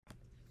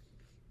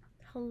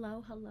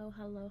Hello, hello,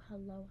 hello,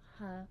 hello,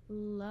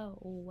 hello.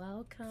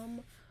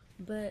 Welcome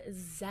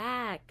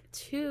back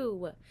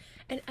to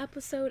an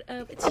episode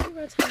of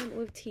Tea Time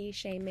with T.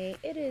 Shay May.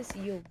 It is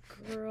your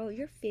girl,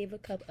 your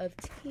favorite cup of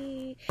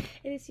tea.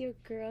 It is your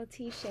girl,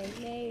 T. Shay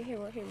May. Here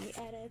we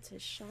added to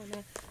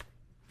Shauna.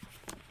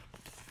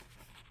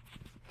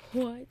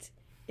 What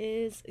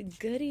is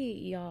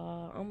goody,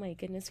 y'all? Oh my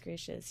goodness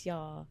gracious,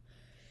 y'all.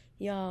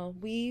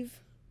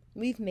 We've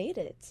made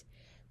it.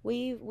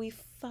 We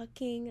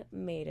fucking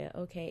made it,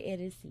 okay?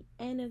 It is the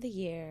end of the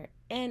year,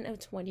 end of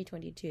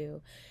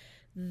 2022.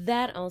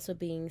 That also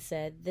being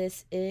said,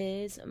 this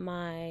is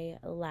my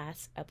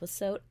last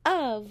episode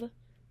of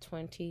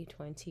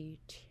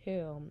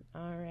 2022.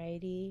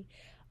 Alrighty.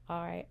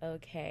 Alright,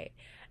 okay.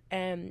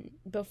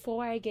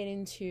 Before I get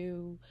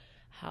into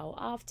how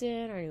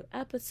often our new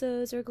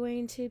episodes are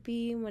going to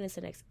be, when is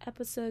the next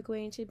episode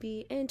going to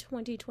be in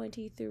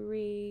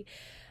 2023,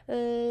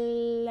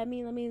 let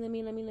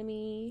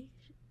me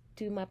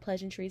do my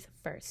pleasantries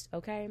first,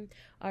 okay?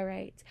 All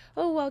right.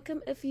 Oh,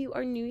 welcome if you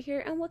are new here,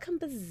 and welcome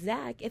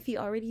back if you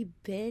already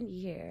been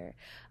here.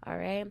 All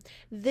right.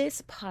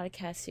 This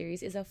podcast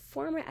series is a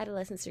former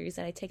adolescent series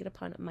that I take it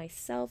upon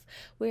myself,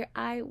 where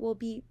I will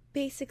be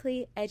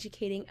basically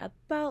educating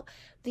about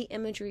the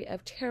imagery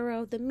of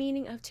tarot, the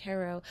meaning of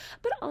tarot,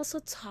 but also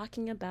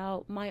talking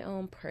about my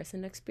own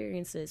personal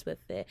experiences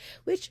with it,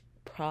 which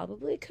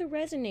probably could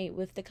resonate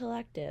with the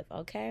collective,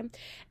 okay?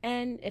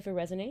 And if it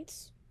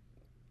resonates,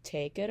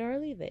 take it or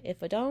leave it.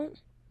 If it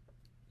don't,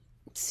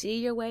 see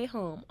your way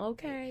home,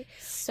 okay?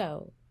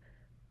 So,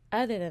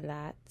 other than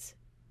that,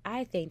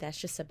 I think that's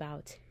just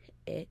about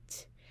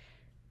it.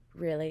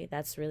 Really,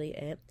 that's really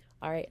it.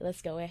 All right,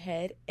 let's go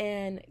ahead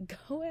and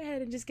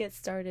just get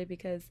started,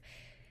 because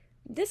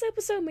this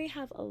episode may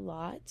have a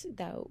lot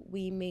that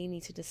we may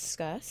need to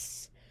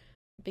discuss,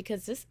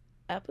 because this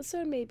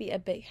episode may be a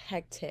bit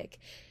hectic.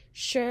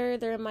 Sure,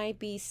 there might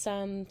be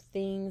some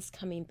things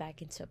coming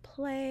back into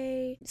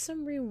play,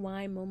 some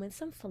rewind moments,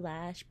 some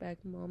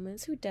flashback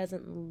moments. Who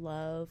doesn't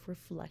love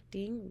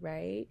reflecting,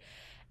 right?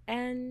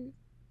 And,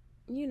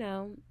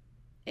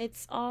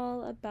 it's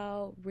all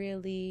about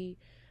really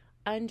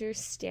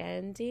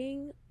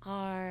understanding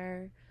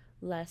our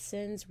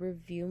lessons,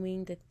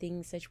 reviewing the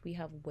things that we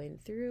have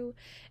went through,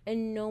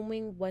 and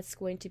knowing what's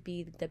going to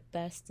be the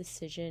best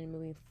decision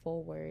moving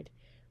forward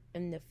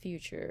in the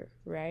future,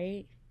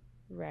 right?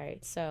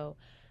 Right. So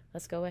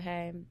let's go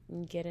ahead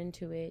and get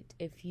into it.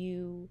 If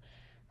you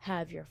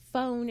have your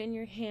phone in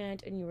your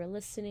hand and you are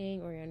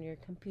listening, or on your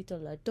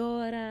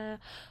computadora,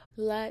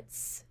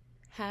 let's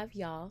have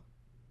y'all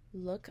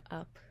look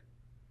up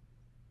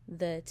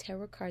the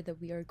tarot card that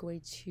we are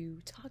going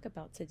to talk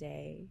about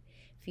today.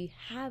 If you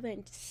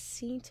haven't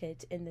seen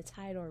it in the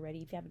title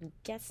already, if you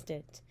haven't guessed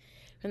it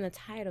from the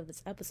title of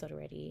this episode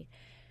already,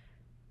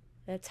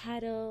 the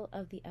title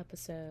of the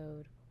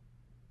episode,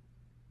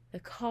 the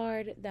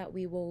card that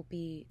we will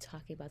be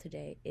talking about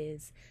today,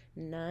 is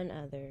none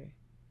other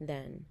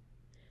than,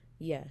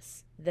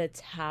 yes, the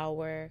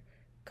Tower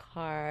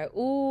card.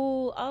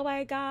 Ooh, oh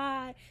my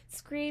God,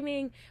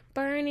 screaming,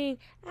 burning,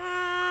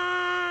 ah!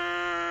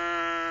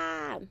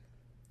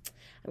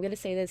 I'm going to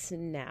say this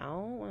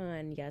now,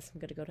 and yes, I'm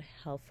going to go to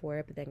hell for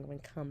it, but then I'm going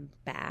to come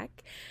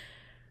back.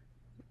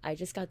 I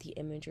just got the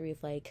imagery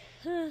of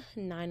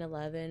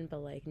 9/11,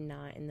 but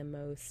not in the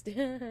most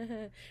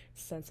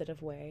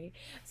sensitive way.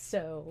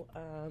 So,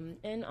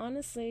 and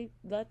honestly,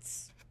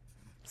 let's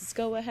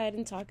go ahead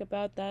and talk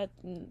about that.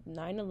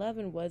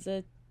 9/11 was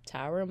a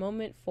tower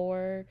moment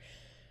for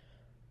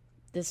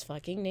this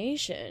fucking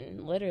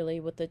nation,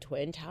 literally, with the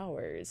Twin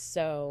Towers.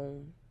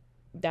 So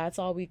that's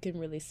all we can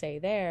really say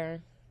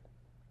there,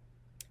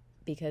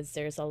 because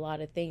there's a lot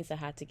of things that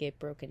had to get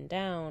broken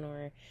down,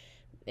 or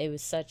it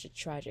was such a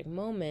tragic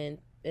moment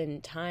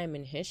in time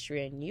and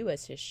history and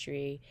U.S.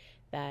 history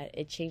that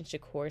it changed the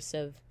course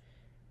of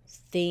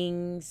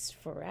things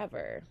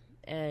forever.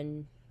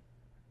 And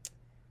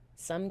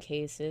some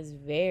cases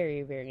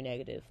very, very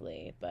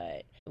negatively,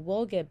 but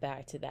we'll get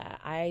back to that.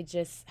 I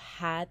just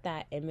had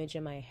that image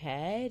in my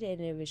head,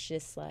 and it was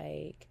just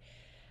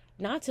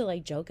not to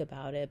joke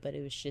about it, but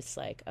it was just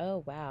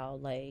oh wow,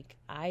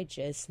 I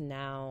just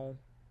now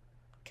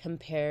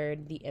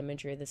compared the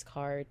imagery of this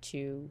card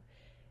to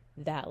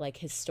that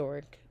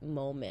historic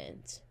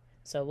moment.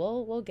 So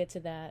we'll get to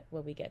that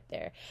when we get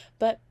there.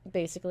 But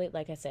basically,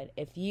 like I said,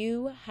 if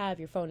you have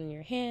your phone in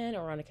your hand,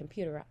 or on a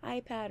computer or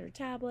iPad or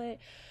tablet,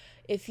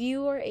 if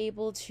you are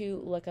able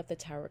to look up the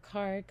Tower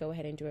card, go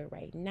ahead and do it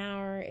right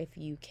now. If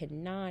you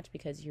cannot,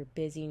 because you're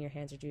busy and your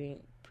hands are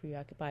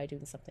preoccupied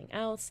doing something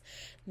else,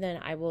 then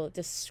I will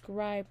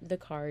describe the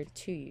card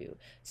to you.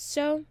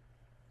 So,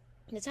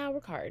 the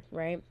Tower card,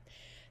 right?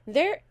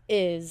 There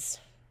is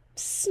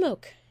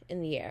smoke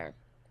in the air.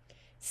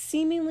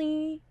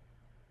 Seemingly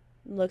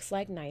looks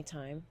like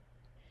nighttime.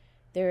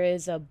 There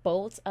is a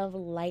bolt of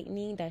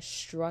lightning that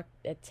struck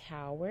the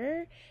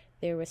tower.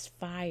 There was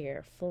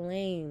fire,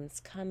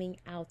 flames coming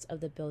out of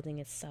the building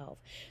itself.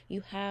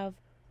 You have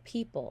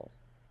people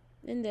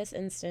in this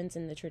instance,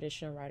 in the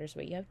traditional Rider's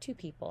Way, you have two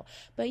people,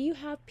 but you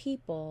have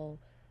people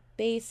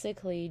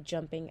basically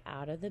jumping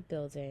out of the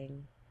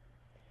building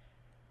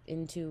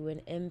into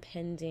an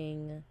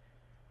impending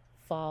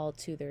fall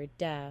to their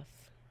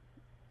death,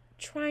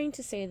 trying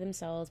to save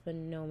themselves, but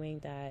knowing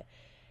that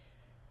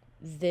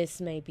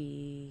this may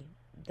be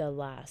the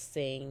last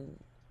thing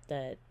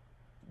that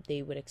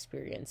they would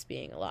experience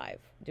being alive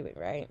doing,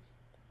 right?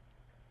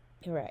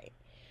 Right.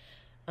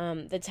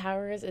 The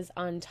towers is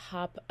on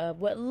top of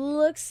what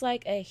looks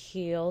like a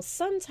hill,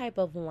 some type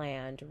of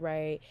land,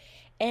 right?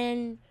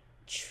 And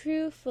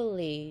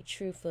truthfully,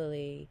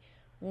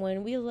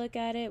 when we look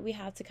at it, we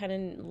have to kind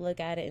of look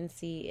at it and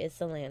see, is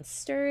the land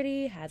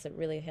sturdy? Has it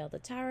really held the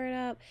tower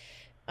up?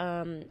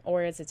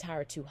 Or is the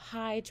tower too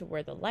high to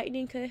where the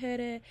lightning could hit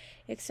it,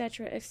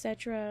 etc.,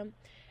 etc.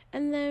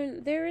 And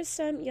then there is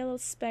some yellow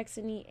specks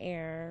in the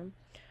air.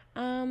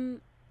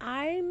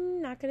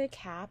 I'm not gonna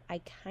cap. I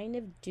kind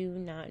of do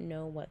not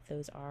know what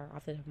those are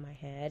off the top of my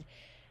head.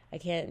 I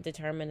can't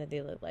determine if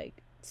they look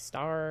like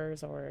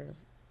stars or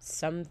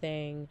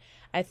something.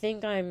 I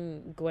think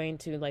I'm going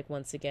to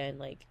once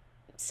again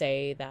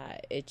say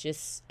that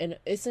it's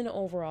an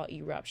overall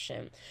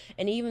eruption.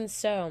 And even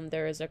so,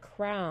 there is a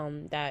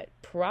crown that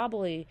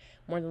probably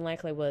more than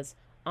likely was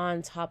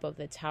on top of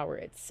the tower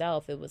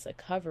itself. It was a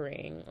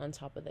covering on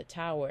top of the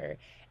tower,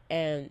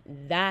 and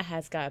that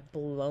has got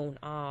blown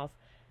off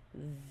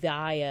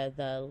via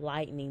the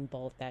lightning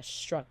bolt that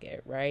struck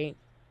it, right?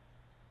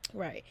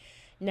 Right.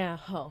 Now,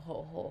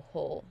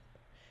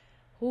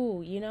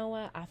 Ooh, you know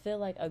what? I feel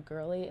like a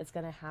girly is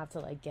gonna have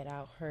to get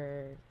out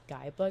her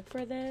guidebook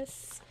for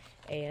this.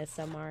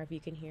 ASMR, if you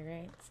can hear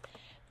it.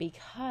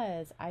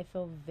 Because I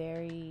feel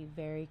very,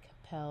 very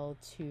compelled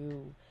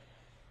to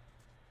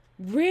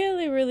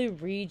really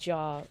read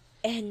y'all.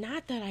 And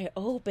not that I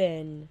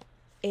open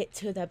it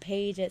to the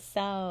page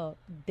itself.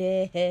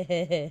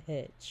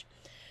 Bitch.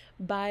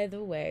 By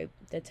the way,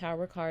 the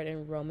tower card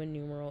in Roman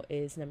numeral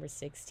is number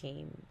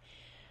 16.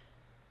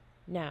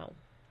 Now,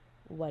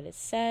 what it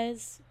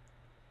says,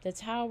 the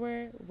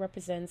tower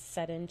represents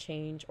sudden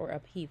change or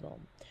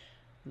upheaval.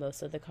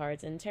 Most of the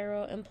cards in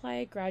tarot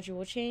imply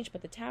gradual change,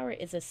 but the tower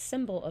is a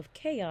symbol of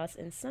chaos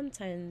and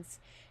sometimes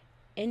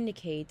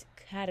indicate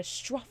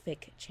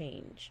catastrophic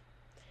change.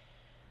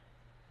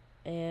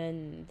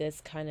 And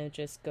this kind of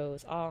just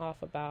goes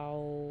off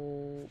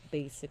about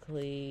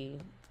basically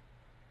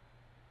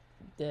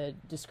the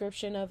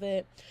description of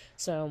it.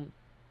 So,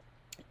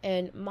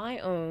 and my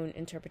own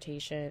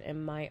interpretation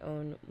and my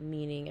own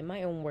meaning and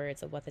my own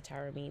words of what the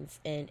tower means,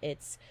 and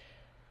its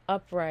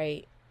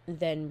upright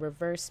then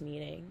reverse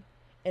meaning.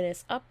 And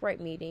its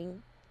upright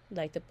meaning,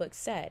 like the book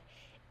said,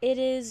 it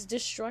is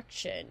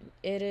destruction.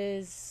 It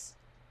is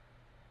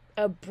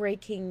a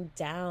breaking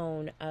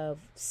down of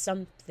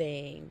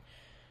something,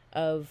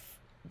 of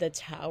the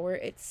tower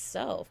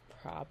itself,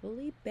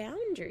 probably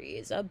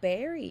boundaries, a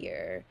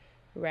barrier,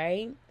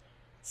 right?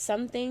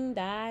 Something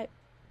that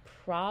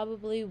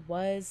probably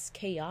was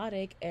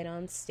chaotic and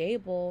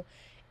unstable,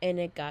 and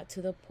it got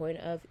to the point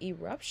of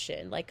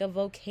eruption, like a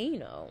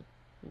volcano,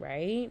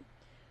 right?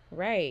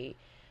 Right.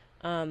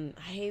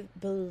 I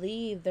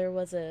believe there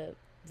was a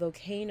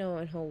volcano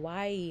in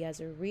Hawaii as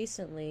of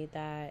recently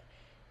that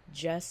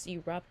just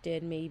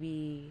erupted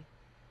maybe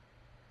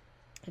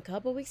a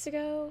couple weeks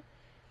ago.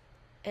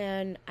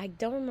 And I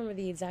don't remember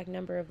the exact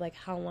number of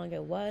how long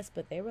it was,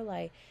 but they were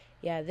like,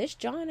 yeah, this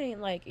John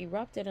ain't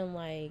erupted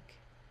in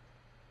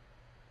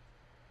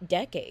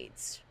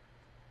decades.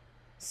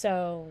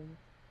 So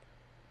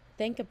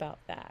think about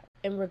that.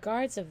 In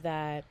regards of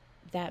that,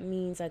 that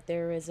means that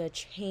there is a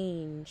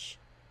change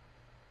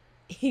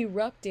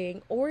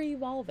erupting or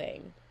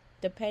evolving,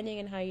 depending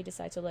on how you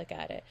decide to look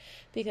at it.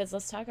 Because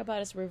let's talk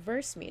about its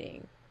reverse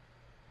meaning.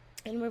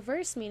 And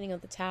reverse meaning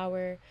of the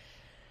tower,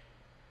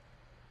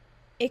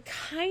 it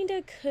kind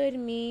of could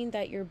mean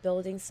that you're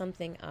building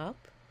something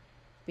up,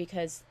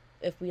 because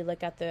if we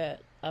look at the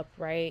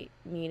upright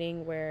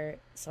meaning where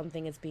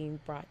something is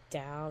being brought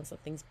down,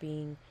 something's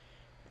being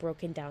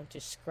broken down to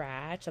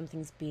scratch,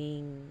 something's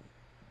being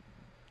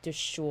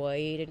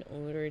destroyed in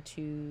order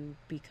to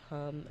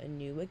become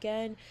anew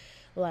again.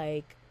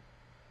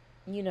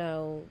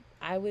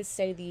 I would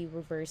say the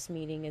reverse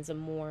meaning is a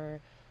more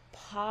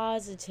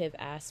positive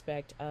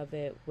aspect of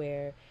it,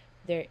 where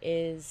there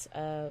is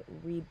a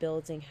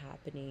rebuilding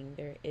happening.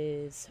 There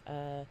is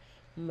a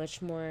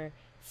much more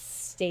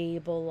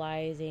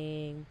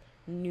stabilizing,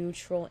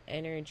 neutral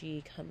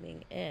energy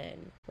coming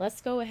in.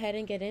 Let's go ahead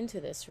and get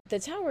into this. The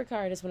Tower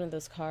card is one of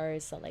those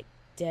cards that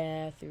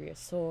Death, Three of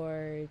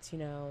Swords,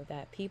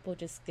 that people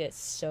just get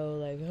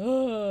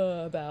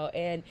so about.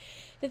 And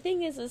the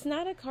thing is, it's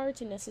not a card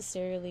to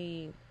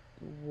necessarily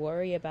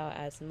worry about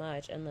as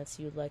much unless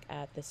you look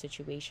at the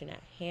situation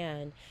at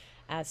hand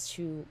as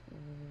to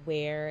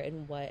where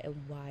and what and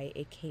why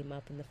it came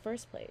up in the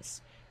first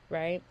place,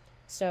 right?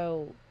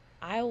 So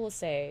I will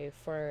say,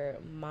 for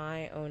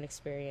my own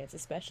experience,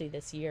 especially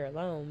this year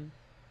alone,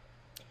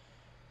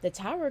 the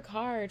Tower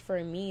card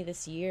for me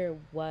this year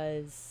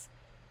was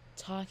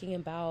talking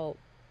about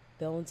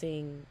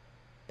building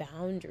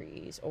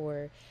boundaries,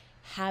 or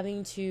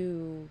having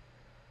to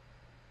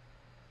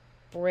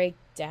break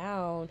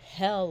down,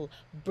 hell,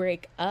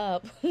 break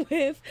up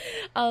with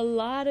a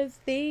lot of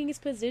things,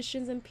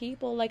 positions, and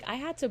people. Like, I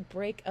had to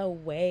break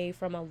away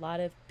from a lot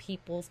of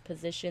people's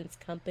positions,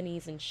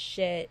 companies, and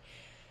shit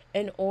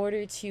in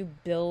order to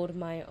build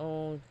my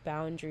own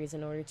boundaries,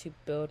 in order to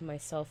build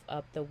myself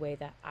up the way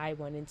that I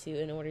wanted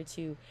to, in order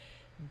to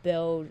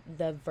build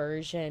the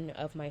version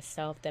of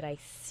myself that I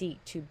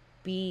seek to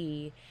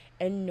be,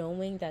 and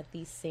knowing that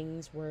these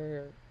things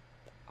were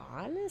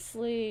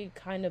honestly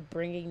kind of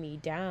bringing me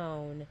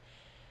down.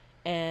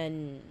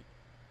 And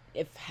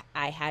if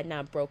I had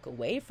not broke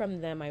away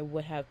from them, I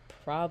would have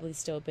probably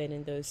still been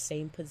in those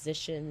same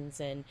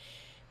positions and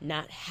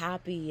not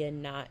happy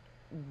and not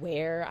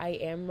where I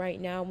am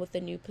right now with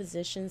the new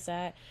positions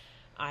that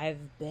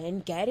I've been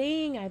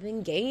gaining,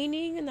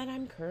 and that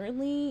I'm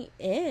currently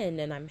in,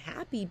 and I'm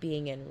happy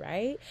being in,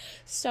 right?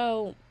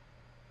 So,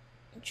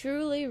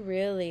 truly,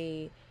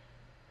 really,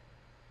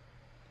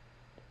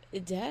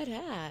 dead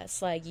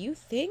ass. Like, you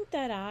think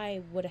that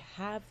I would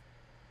have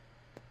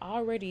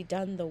already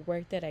done the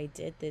work that I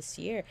did this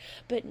year,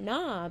 but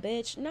nah,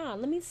 bitch, nah.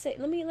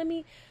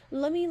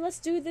 Let's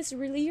do this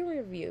year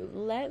review.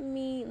 Let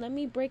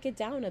me break it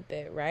down a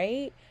bit,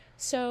 right?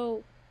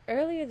 So,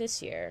 earlier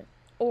this year,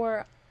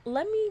 or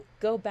let me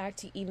go back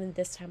to even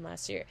this time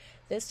last year.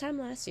 This time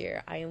last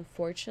year, I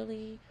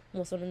unfortunately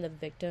was one of the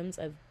victims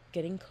of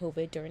getting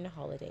COVID during the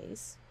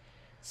holidays.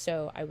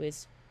 So I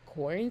was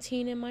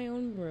quarantined in my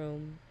own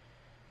room,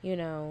 you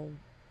know,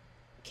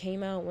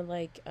 came out with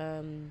like,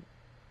 there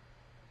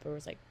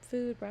was like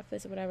food,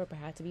 breakfast, or whatever, but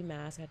I had to be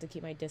masked. I had to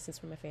keep my distance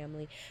from my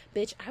family.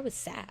 Bitch, I was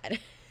sad.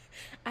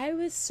 I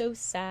was so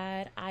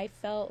sad. I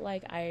felt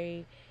like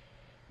I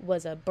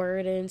was a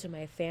burden to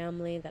my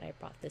family, that I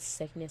brought this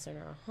sickness in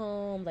our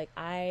home. Like,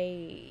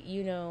 I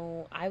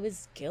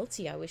was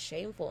guilty. I was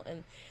shameful.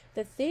 And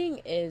the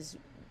thing is,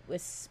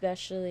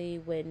 especially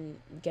when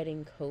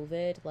getting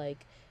COVID,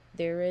 like,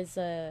 there is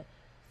a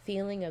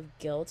feeling of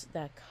guilt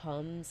that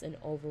comes and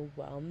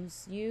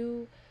overwhelms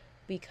you,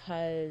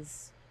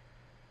 because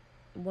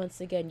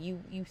once again,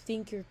 you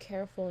think you're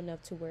careful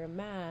enough to wear a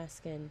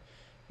mask and,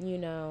 you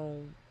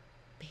know,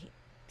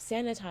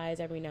 sanitize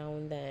every now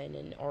and then,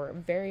 and or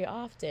very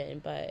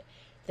often, but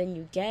then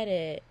you get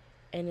it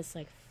and it's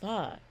like,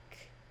 fuck,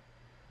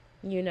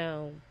 you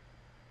know,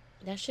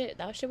 that shit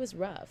was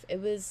rough.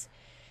 It was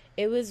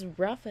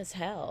rough as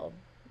hell.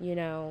 You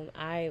know,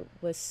 I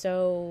was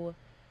so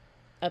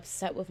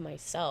upset with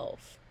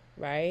myself,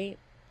 right?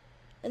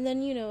 And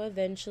then, you know,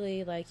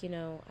 eventually, like, you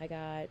know, I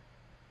got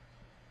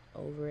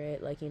over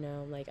it. Like, you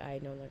know, like,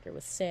 I no longer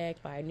was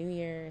sick by New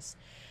Year's.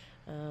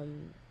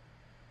 And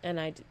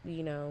I,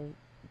 you know,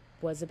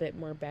 was a bit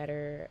more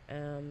better,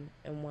 and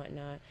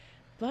whatnot.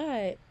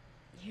 But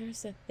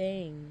here's the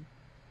thing.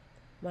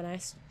 When I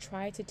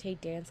tried to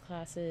take dance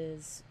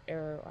classes,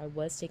 or I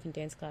was taking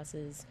dance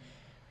classes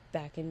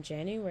back in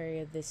January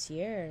of this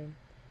year,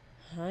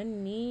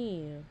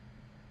 honey,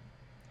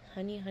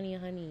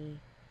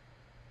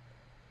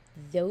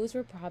 those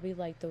were probably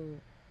like the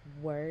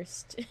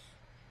worst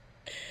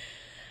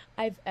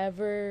I've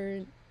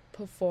ever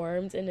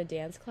performed in a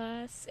dance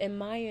class, in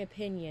my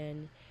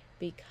opinion,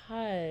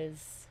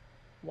 because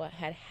what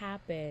had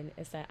happened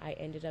is that I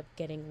ended up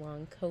getting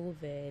long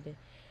COVID,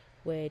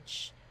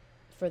 which,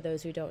 for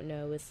those who don't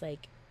know, is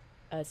like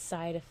a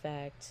side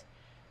effect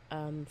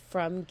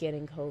from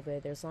getting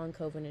COVID. There's long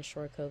COVID and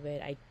short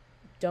COVID. I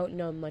don't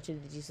know much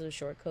of the details of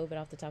short COVID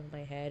off the top of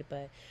my head,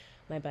 but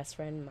my best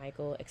friend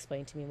Michael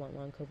explained to me what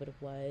long COVID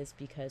was,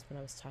 because when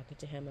I was talking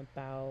to him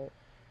about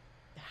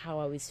how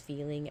I was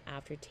feeling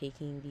after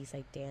taking these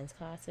like dance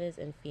classes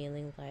and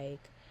feeling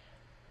like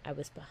I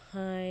was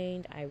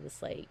behind, I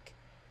was like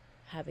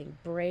having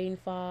brain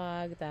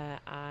fog,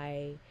 that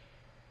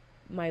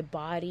my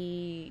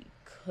body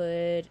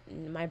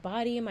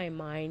and my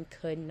mind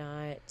could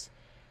not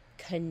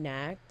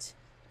connect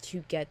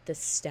to get the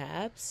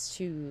steps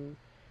to,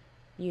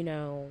 you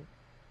know,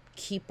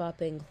 keep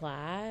up in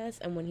class.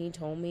 And when he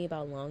told me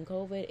about long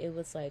COVID, it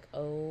was like,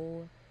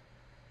 oh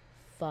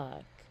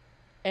fuck.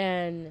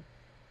 And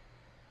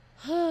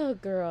oh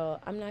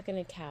girl, I'm not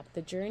gonna cap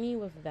the journey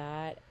with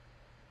that,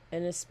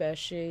 and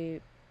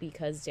especially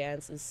because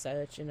dance is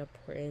such an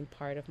important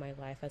part of my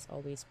life, has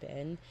always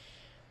been.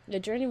 The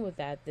journey with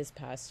that this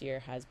past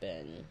year has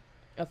been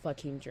a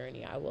fucking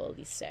journey, I will at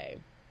least say.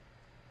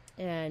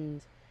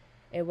 And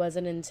it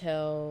wasn't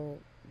until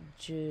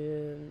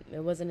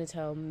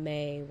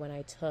May when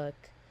I took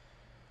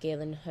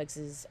Galen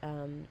Huggs's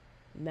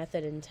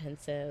method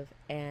intensive,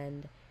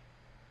 and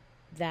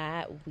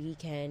that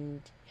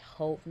weekend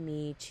helped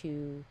me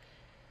to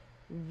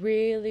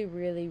really,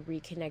 really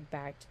reconnect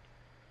back.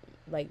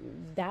 Like,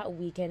 that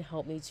weekend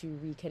helped me to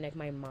reconnect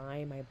my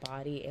mind, my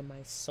body, and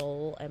my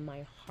soul and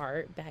my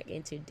heart back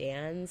into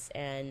dance.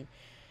 And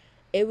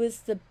it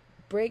was the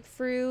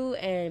breakthrough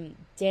and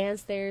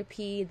dance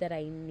therapy that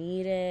I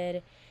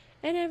needed.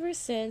 And ever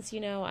since, you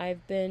know,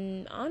 I've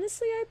been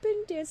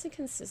dancing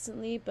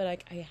consistently, but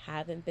like, I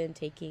haven't been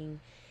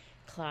taking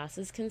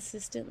classes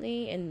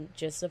consistently. And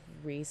just of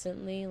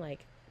recently,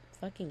 like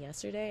fucking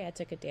yesterday, I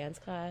took a dance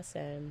class,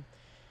 and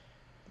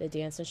the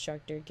dance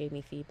instructor gave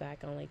me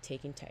feedback on like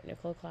taking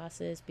technical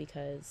classes,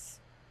 because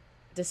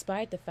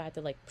despite the fact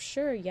that, like,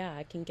 sure, yeah,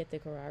 I can get the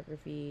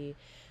choreography,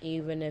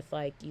 even if,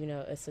 like, you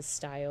know, it's a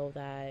style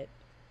that,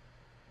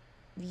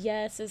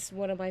 yes, it's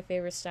one of my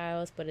favorite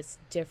styles, but it's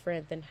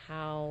different than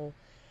how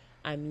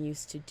I'm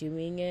used to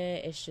doing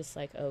it. It's just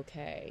like,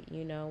 okay,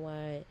 you know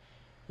what?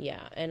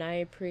 Yeah. And I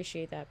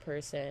appreciate that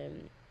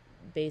person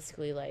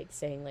basically like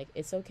saying like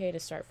it's okay to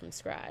start from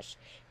scratch,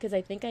 because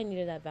I think I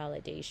needed that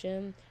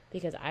validation,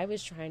 because I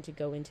was trying to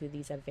go into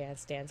these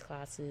advanced dance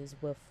classes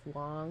with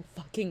long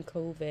fucking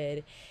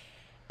COVID,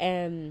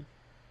 and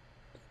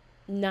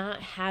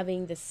not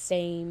having the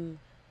same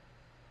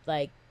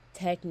like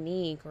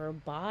technique or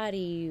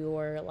body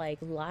or like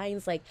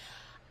lines. Like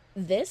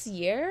this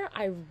year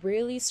I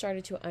really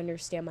started to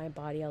understand my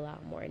body a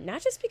lot more,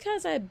 not just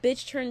because I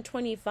bitch turned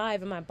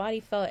 25 and my body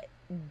felt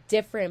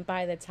different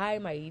by the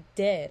time I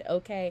did,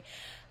 okay?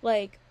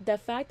 Like the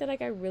fact that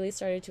like I really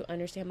started to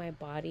understand my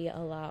body a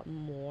lot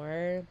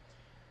more.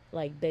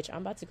 Like, bitch,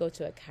 I'm about to go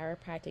to a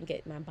chiropractor and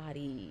get my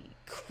body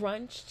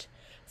crunched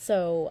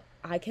so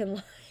I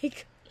can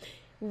like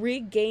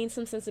regain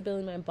some sensibility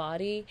in my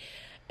body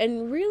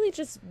and really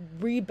just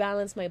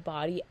rebalance my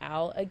body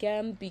out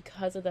again,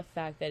 because of the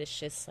fact that it's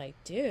just like,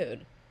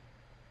 dude,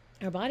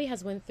 our body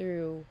has went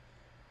through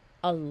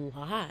a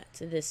lot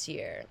this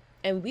year,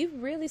 and we've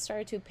really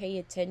started to pay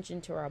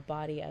attention to our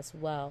body as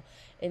well.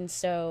 And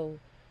so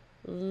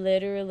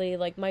literally,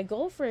 like, my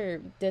goal for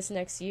this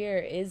next year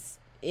is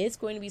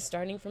going to be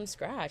starting from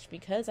scratch,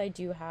 because I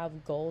do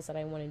have goals that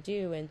I want to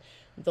do, and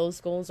those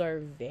goals are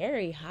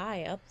very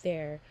high up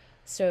there.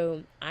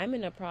 So I'm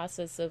in a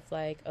process of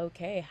like,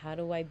 okay, how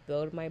do I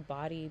build my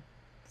body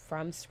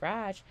from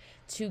scratch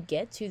to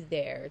get to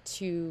there,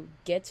 to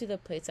get to the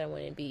place I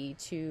want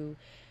to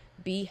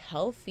be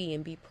healthy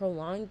and be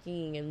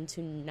prolonging, and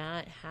to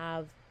not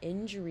have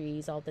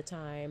injuries all the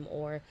time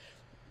or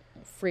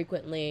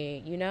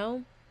frequently, you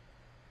know?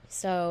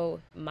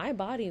 So my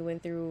body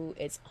went through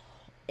its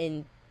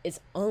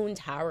own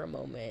tower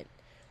moment.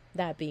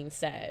 That being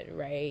said,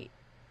 right?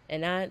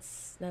 And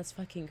that's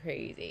fucking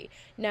crazy.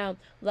 Now,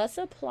 let's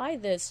apply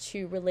this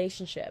to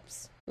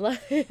relationships.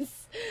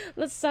 Let's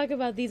talk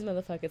about these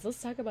motherfuckers.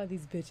 Let's talk about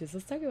these bitches.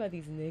 Let's talk about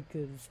these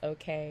niggas,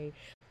 okay?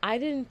 I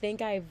didn't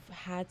think I've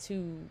had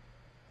to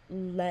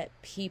let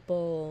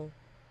people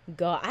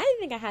go. I didn't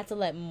think I had to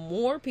let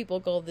more people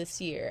go this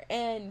year.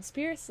 And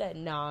Spirit said,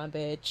 nah,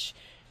 bitch.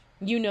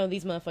 You know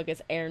these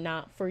motherfuckers are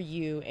not for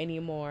you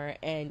anymore.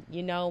 And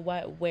you know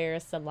what? Where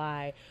is the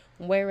lie?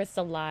 Where is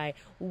the lie?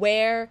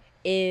 Where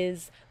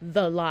is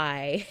the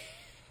lie?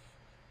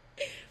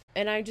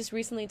 And I just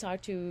recently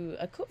talked to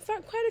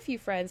quite a few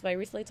friends, but I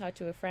recently talked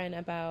to a friend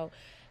about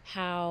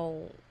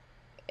how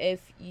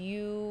if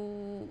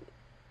you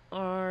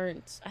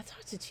aren't, I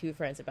talked to two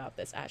friends about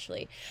this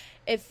actually.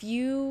 If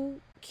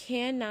you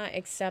cannot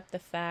accept the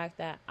fact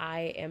that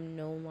I am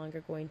no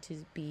longer going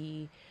to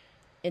be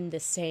in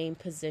the same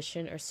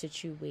position or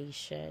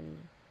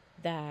situation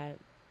that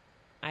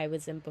I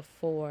was in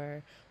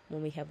before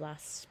when we have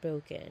last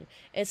spoken.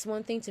 It's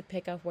one thing to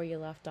pick up where you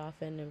left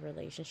off in a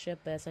relationship,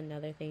 but it's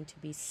another thing to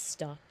be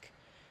stuck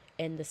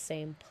in the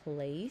same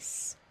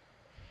place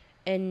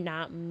and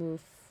not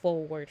move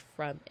forward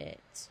from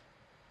it.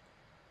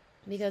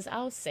 Because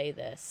I'll say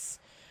this.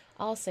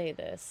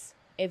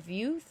 If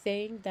you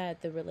think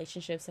that the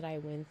relationships that I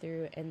went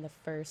through in the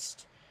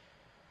first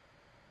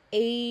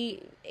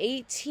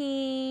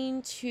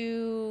 18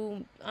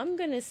 to, I'm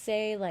going to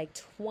say like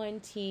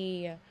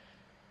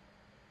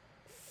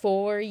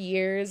 24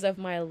 years of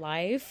my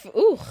life,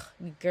 ooh,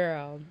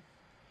 girl,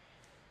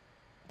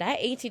 that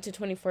 18 to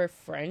 24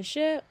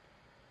 friendship,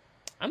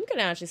 I'm going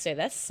to actually say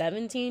that's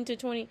 17 to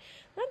 20.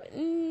 Let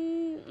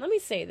me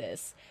say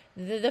this.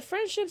 The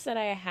friendships that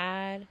I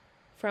had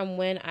from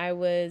when I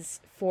was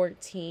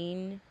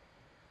 14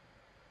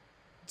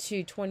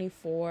 to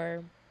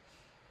 24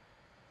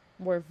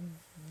 were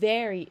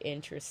very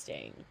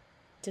interesting,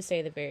 to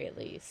say the very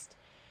least.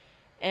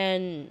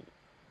 And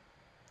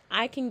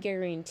I can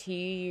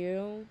guarantee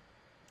you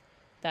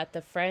that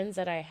the friends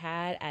that I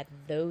had at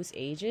those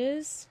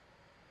ages,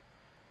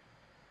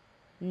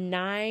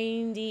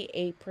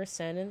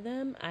 98% of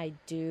them I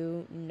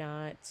do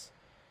not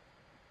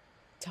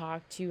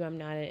talk to. I'm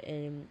not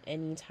in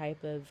any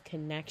type of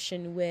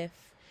connection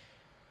with.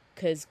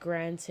 Because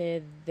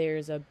granted,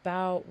 there's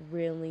about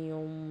really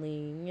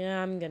only,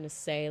 I'm going to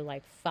say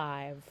like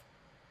 5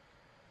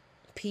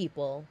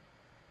 people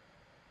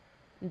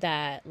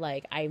that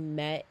like I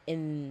met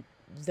in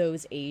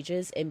those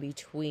ages in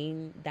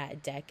between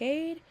that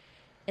decade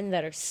and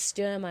that are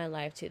still in my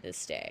life to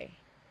this day.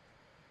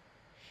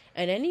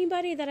 And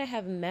anybody that I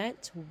have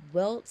met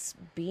whilst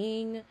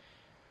being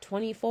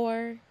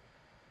 24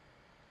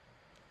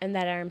 and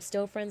that I'm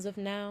still friends with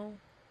now,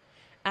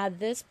 at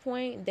this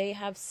point, they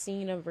have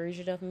seen a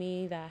version of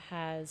me that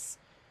has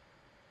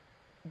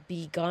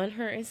begun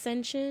her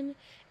ascension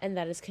and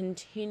that is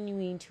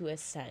continuing to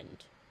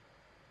ascend.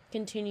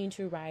 continue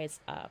to rise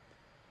up.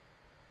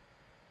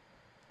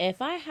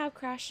 If I have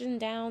crashes and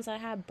downs, I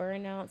have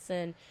burnouts,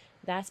 and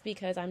that's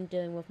because I'm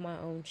dealing with my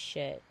own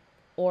shit.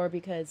 Or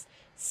because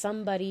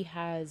somebody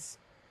has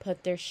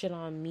put their shit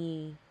on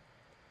me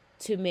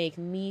to make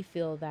me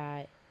feel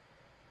that.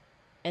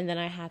 And then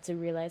I had to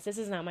realize this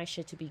is not my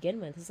shit to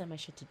begin with. This is not my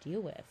shit to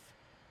deal with.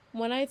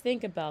 When I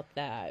think about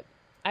that,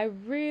 I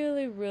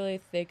really, really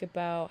think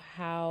about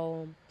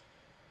how,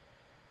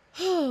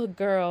 oh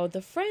girl,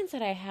 the friends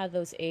that I had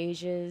those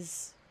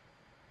ages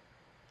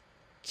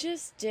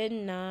just did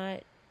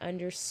not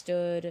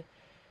understood.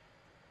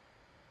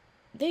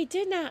 They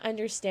did not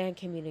understand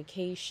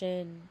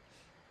communication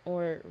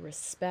or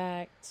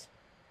respect,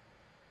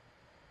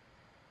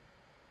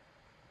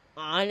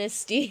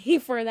 honesty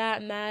for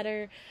that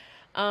matter.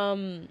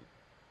 And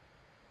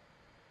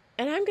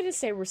I'm going to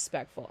say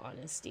respectful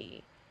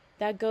honesty.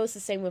 That goes the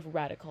same with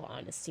radical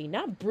honesty.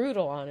 Not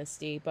brutal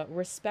honesty, but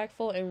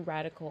respectful and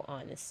radical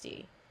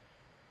honesty.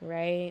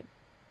 Right?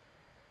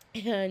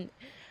 And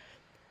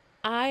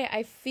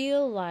I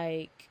feel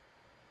like,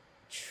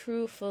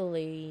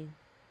 truthfully,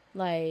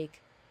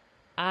 like,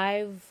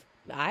 I've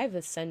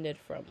ascended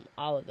from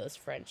all of those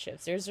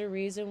friendships. There's a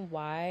reason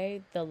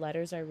why the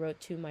letters I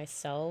wrote to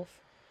myself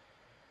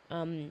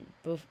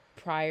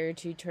prior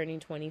to turning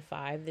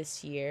 25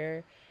 this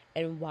year,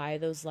 and why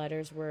those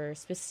letters were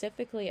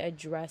specifically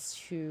addressed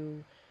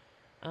to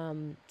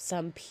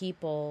some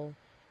people,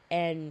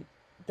 and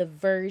the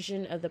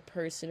version of the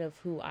person of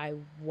who I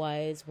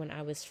was when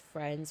I was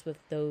friends with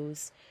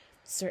those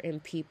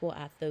certain people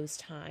at those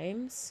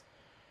times,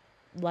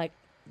 like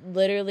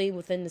literally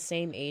within the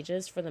same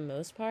ages for the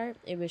most part.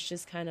 It was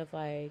just kind of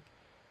like,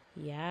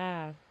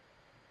 yeah,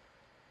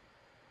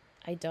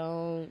 I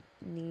don't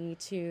need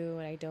to,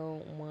 and I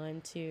don't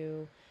want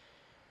to.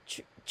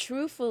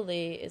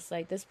 Truthfully, it's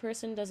like this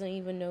person doesn't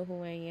even know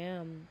who I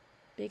am,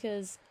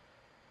 because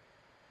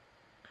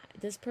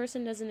this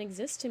person doesn't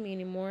exist to me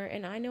anymore,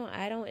 and I know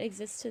I don't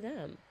exist to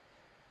them.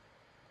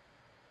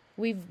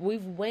 We've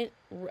went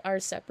our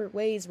separate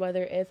ways,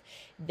 whether if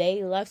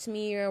they left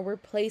me or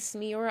replaced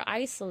me or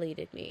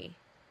isolated me.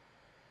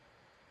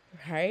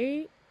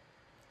 Right?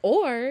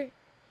 Or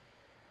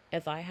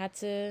if I had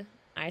to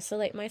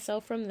isolate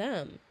myself from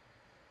them.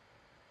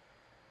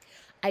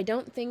 I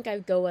don't think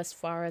I'd go as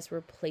far as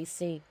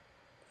replacing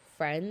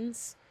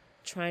friends,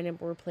 trying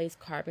to replace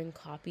carbon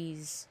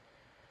copies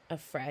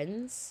of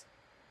friends,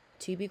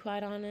 to be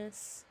quite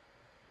honest.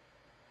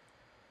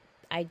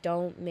 I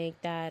don't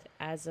make that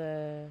as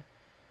a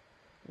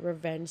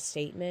revenge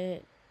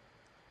statement.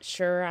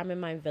 Sure, I'm in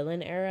my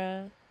villain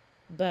era,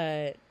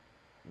 but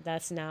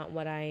that's not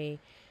what I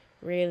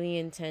really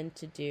intend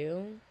to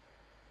do.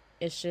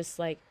 It's just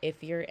like,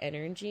 if your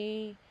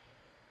energy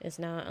is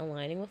not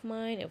aligning with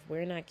mine, if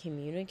we're not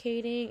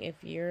communicating, if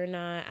you're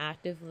not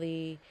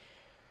actively,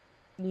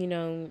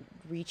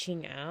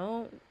 reaching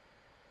out,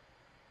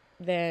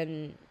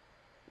 then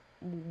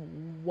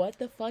what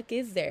the fuck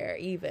is there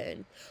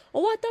even?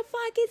 What the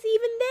fuck is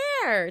even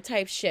there?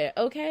 Type shit,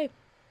 okay?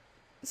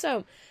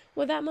 So,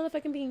 with that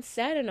motherfucking being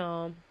said and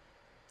all,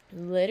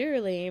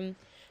 literally,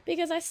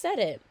 because I said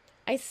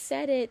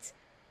it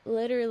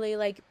literally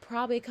like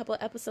probably a couple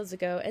of episodes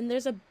ago, and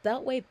there's a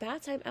Beltway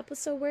Bath Time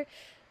episode where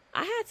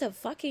I had to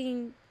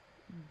fucking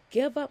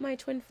give up my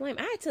twin flame.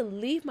 I had to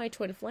leave my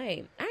twin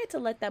flame. I had to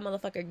let that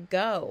motherfucker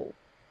go.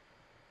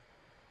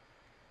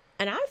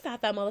 And I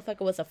thought that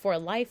motherfucker was a for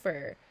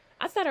lifer.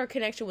 I thought our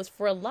connection was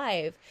for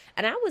life.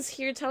 And I was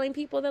here telling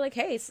people that, like,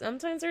 hey,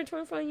 sometimes our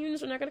twin flame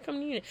unions are not going to come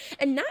in union.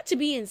 And not to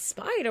be in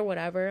spite or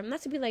whatever.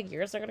 Not to be like,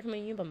 yours not going to come in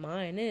union, but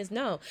mine is.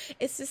 No.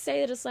 It's to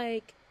say that it's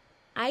like,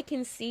 I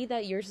can see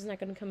that yours is not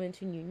going to come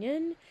into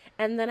union.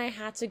 And then I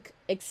had to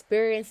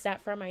experience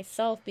that for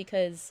myself,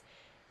 because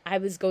I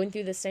was going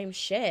through the same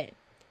shit,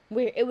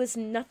 where it was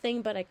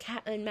nothing but a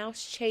cat and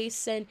mouse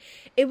chase, and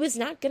it was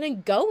not going to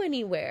go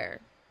anywhere.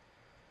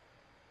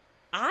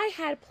 I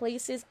had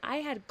places, I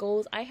had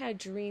goals, I had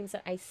dreams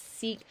that I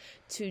seek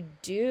to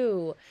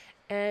do.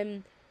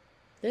 And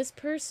this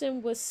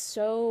person was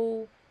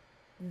so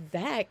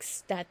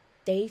vexed that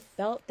they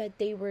felt that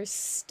they were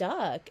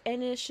stuck.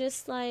 And it's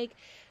just like,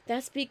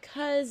 that's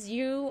because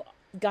you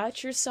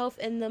got yourself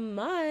in the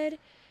mud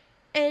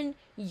and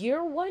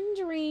you're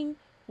wondering,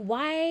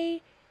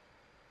 why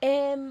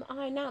am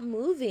I not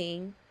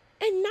moving?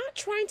 And not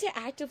trying to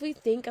actively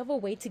think of a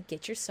way to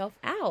get yourself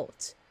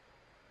out.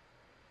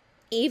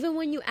 Even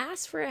when you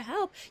ask for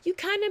help, you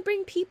kind of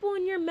bring people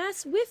in your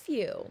mess with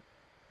you.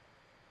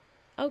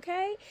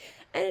 Okay?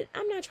 And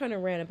I'm not trying to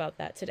rant about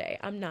that today.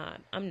 I'm not.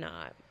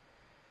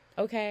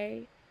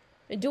 Okay?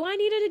 Do I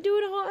need to do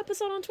a whole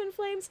episode on twin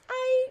flames?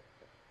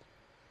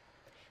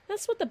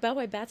 That's what the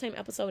Beltway Bath Time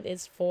episode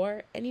is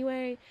for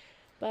anyway.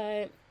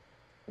 But,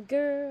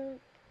 girl,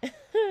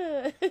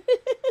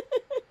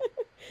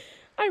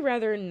 I'd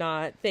rather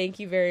not. Thank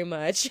you very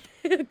much.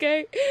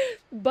 Okay?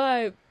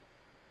 But,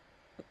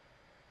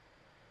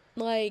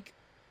 like,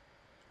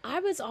 I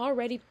was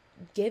already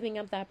giving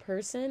up that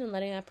person and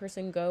letting that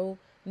person go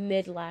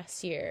mid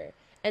last year.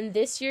 And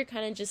this year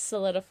kind of just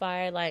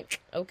solidified,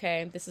 like,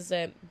 okay, this is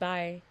it.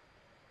 Bye.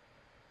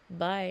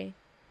 Bye.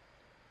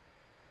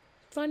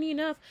 Funny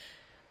enough,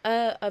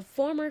 a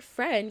former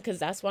friend, because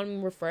that's what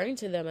I'm referring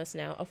to them as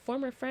now, a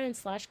former friend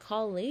 /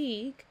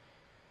 colleague,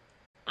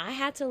 I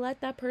had to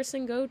let that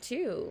person go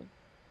too.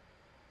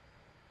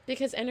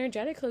 Because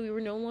energetically, we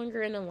were no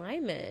longer in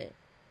alignment.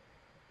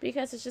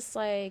 Because it's just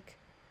like,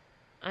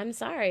 I'm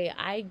sorry,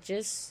 I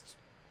just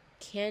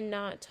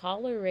cannot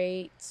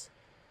tolerate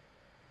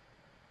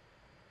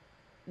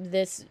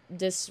the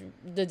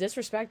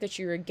disrespect that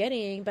you were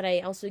getting, but I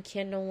also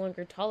can no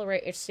longer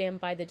tolerate or stand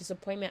by the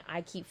disappointment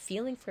I keep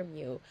feeling from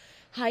you.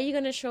 How are you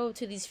gonna show up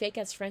to these fake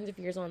ass friends of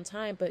yours on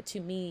time, but to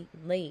me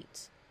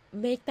late?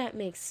 Make that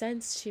make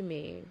sense to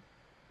me.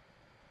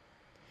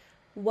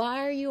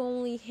 Why are you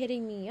only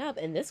hitting me up?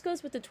 And this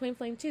goes with the twin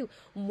flame too.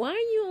 Why are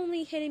you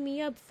only hitting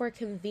me up for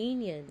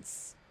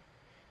convenience?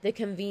 The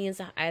convenience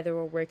that either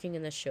we're working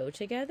in the show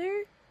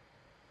together,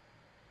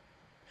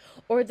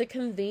 or the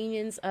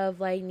convenience of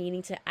like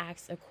needing to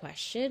ask a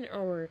question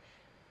or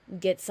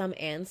get some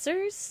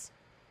answers.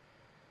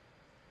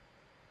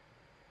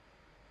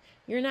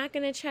 You're not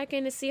going to check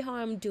in to see how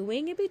I'm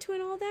doing in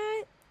between all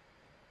that?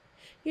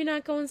 You're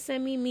not going to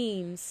send me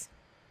memes.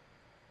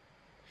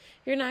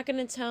 You're not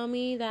going to tell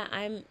me that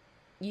I'm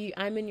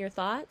in your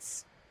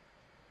thoughts?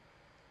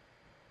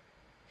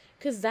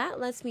 Cuz that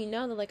lets me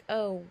know that like,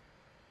 oh,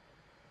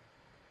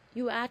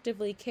 you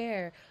actively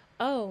care.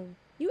 Oh,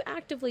 you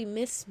actively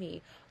miss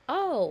me.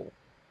 Oh,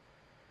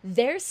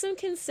 there's some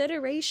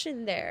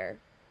consideration there.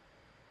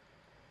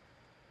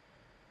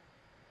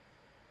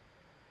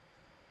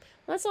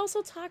 Let's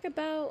also talk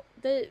about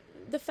the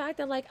fact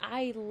that like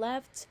I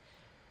left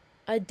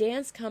a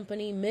dance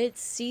company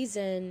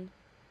mid-season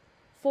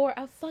for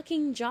a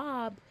fucking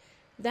job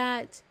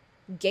that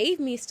gave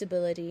me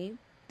stability,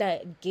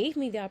 that gave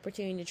me the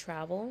opportunity to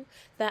travel,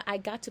 that I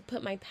got to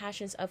put my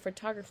passions of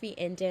photography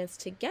and dance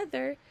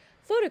together,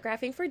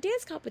 photographing for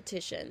dance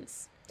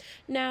competitions.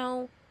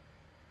 Now,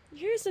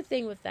 here's the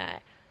thing with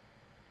that.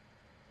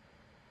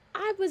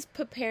 I was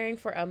preparing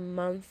for a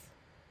month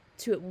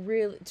to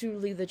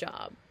leave the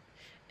job.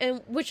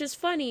 And which is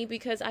funny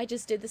because I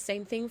just did the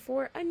same thing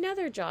for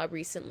another job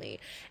recently.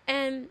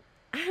 And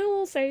I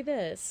will say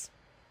this.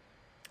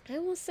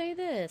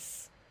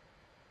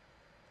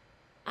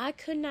 I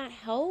could not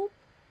help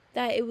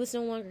that it was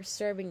no longer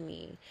serving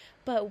me.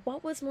 But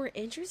what was more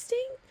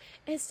interesting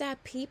is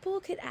that people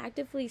could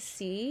actively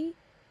see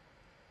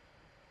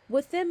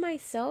within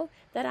myself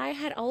that I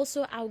had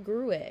also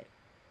outgrew it.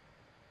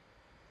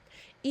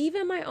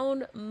 Even my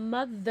own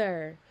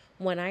mother,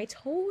 when I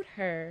told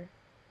her,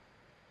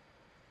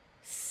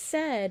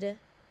 said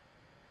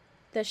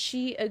that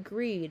she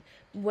agreed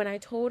when I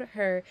told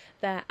her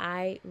that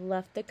I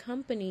left the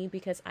company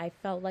because I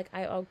felt like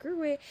I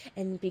outgrew it,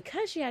 and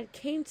because she had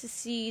came to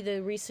see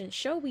the recent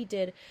show we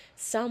did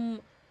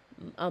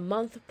a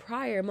month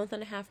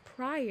and a half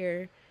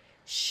prior,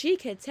 she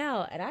could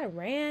tell, and I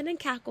ran and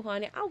cackled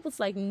on it. I was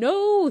like,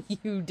 no,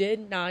 you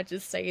did not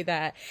just say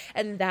that.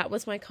 And that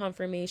was my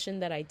confirmation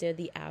that I did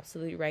the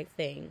absolute right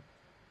thing.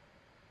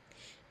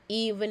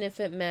 Even if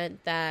it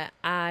meant that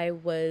I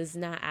was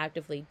not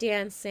actively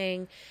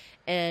dancing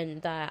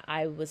and that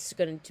I was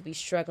going to be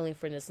struggling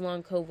for this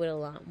long COVID a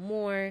lot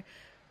more.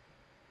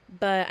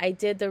 But I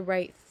did the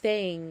right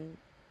thing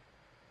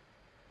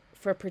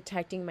for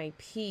protecting my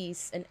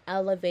peace and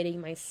elevating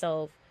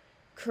myself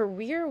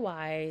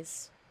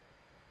career-wise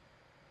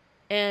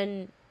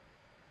and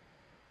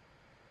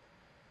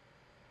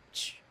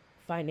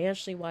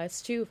financially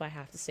wise too, if I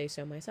have to say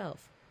so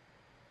myself.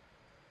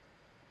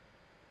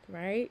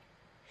 Right?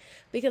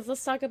 Because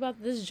let's talk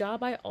about this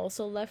job I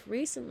also left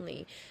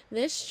recently.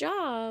 This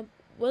job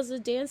was a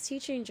dance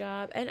teaching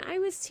job, and I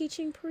was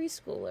teaching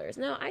preschoolers.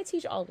 Now, I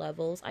teach all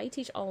levels. I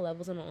teach all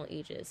levels and all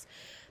ages.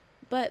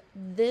 But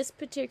this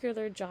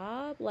particular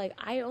job, like,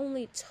 I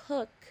only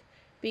took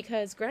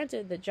because,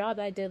 granted, the job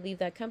I did leave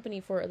that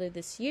company for earlier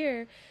this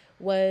year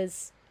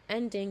was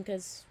ending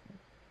because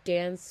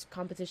dance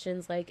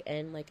competitions, like,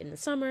 end, like, in the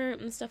summer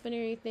and stuff and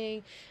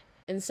everything.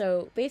 And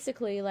so,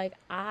 basically, like,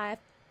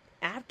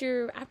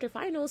 after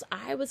finals,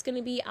 I was going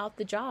to be out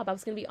the job. I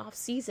was going to be off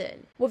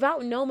season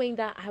without knowing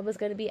that I was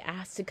going to be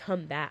asked to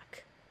come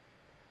back.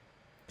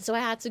 So I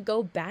had to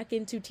go back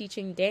into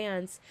teaching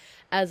dance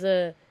as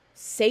a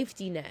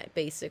safety net,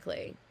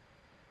 basically.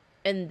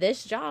 And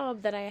this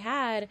job that I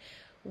had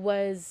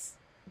was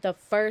the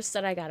first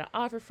that I got an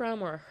offer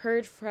from or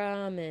heard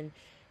from. And,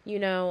 you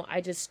know,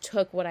 I just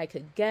took what I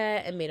could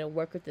get and made it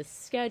work with the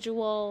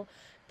schedule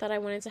that I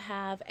wanted to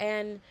have.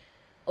 And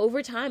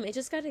over time, it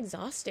just got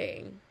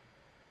exhausting.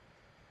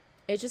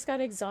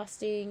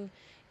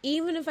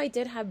 Even if I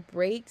did have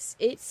breaks,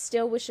 it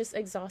still was just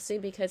exhausting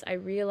because I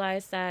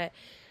realized that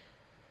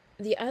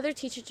the other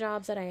teacher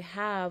jobs that I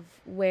have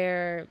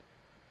where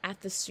at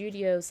the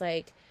studios,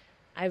 like,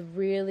 I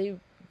really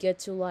get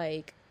to,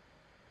 like,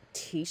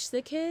 teach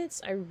the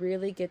kids. I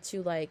really get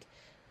to, like,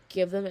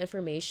 give them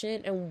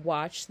information and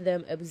watch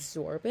them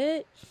absorb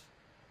it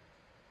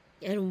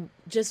and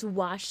just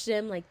watch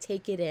them, like,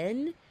 take it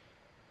in.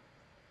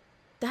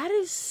 That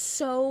is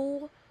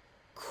so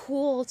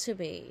cool to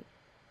me.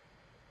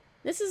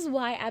 This is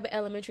why Abbott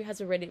Elementary has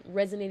already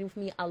resonated with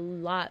me a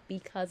lot,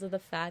 because of the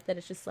fact that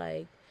it's just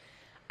like,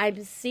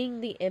 I'm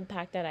seeing the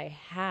impact that I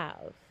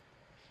have.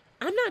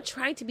 I'm not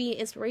trying to be an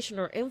inspiration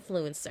or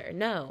influencer,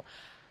 no.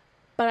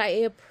 But I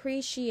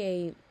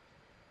appreciate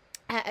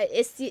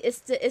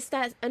it's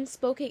that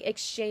unspoken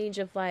exchange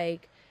of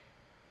like,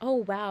 oh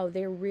wow,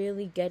 they're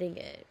really getting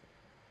it.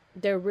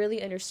 They're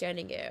really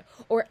understanding it.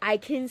 Or I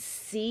can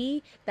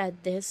see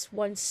that this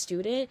one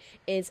student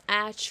is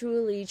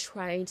actually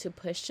trying to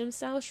push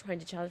themselves, trying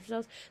to challenge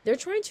themselves. They're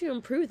trying to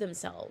improve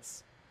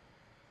themselves.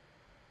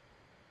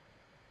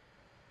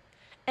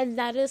 And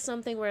that is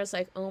something where it's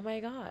like, oh my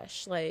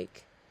gosh,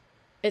 like,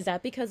 is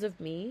that because of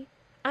me?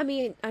 I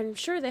mean, I'm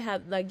sure they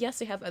have, like, yes,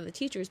 they have other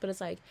teachers, but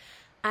it's like,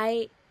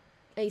 I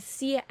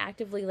see it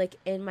actively, like,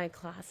 in my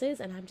classes,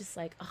 and I'm just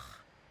like, oh,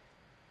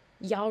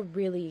 y'all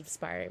really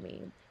inspire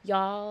me.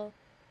 Y'all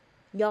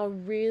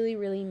really,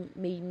 really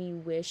made me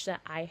wish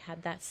that I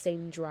had that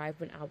same drive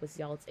when I was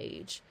y'all's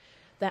age.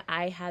 That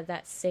I had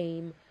that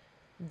same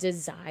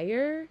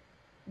desire,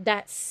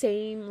 that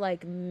same,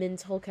 like,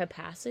 mental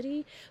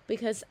capacity,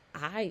 because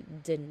I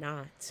did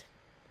not.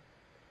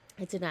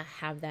 I did not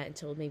have that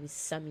until maybe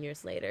some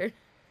years later.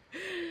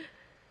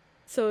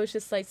 So it's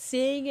just like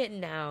seeing it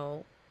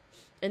now,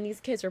 and these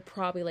kids are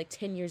probably like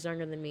 10 years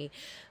younger than me,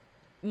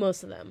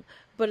 most of them,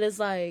 but it's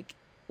like,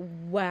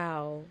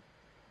 wow,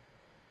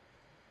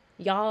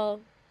 y'all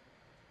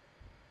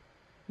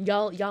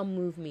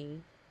move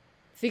me,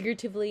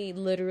 figuratively,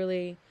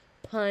 literally,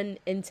 pun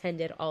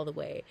intended, all the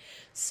way.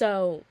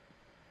 So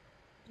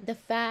the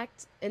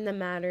fact in the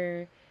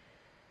matter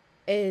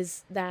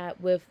is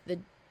that with the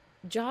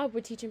job we're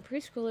teaching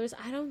preschoolers,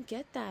 I don't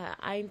get that.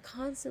 I'm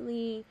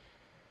constantly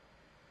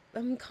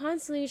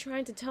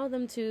trying to tell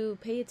them to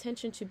pay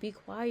attention, to be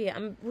quiet.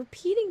 I'm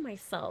repeating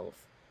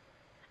myself.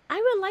 I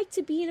would like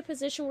to be in a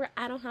position where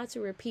I don't have to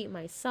repeat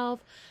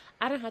myself.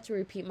 I don't have to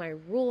repeat my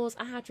rules.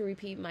 I have to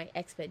repeat my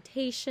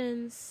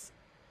expectations.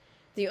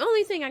 The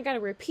only thing I gotta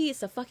repeat is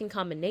the fucking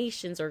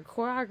combinations or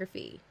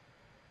choreography.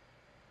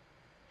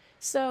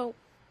 So,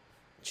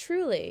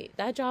 truly,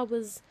 that job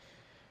was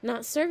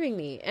not serving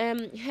me.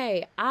 And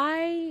hey,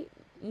 I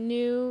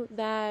knew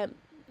that,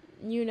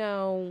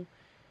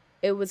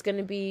 it was going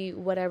to be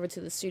whatever to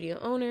the studio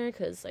owner,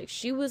 because like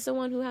she was the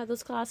one who had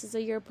those classes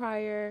a year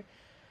prior.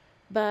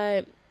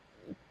 But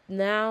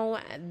now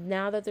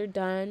that they're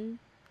done,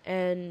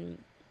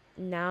 and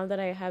now that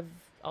I have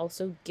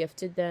also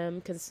gifted them,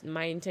 because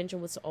my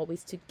intention was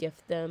always to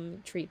gift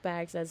them treat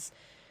bags as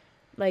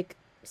like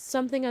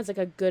something, as like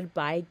a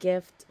goodbye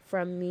gift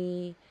from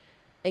me.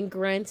 And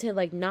granted,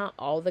 like, not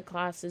all the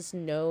classes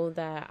know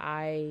that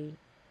I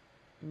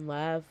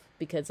left,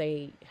 because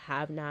I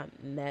have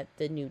not met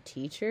the new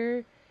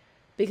teacher.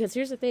 Because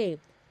here's the thing,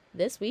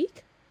 this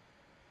week,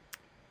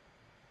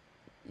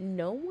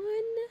 no one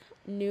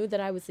knew that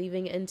I was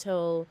leaving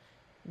until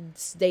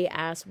they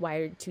asked, why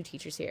are two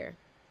teachers here?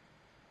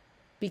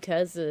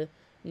 Because the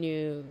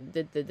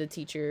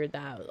teacher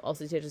that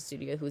also did the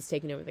studio, who was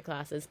taking over the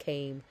classes,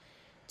 came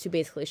to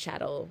basically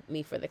shadow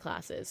me for the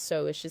classes.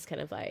 So it's just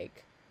kind of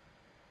like,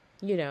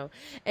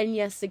 and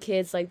yes, the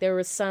kids, like, there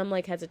was some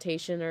like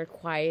hesitation or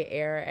quiet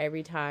air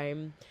every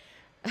time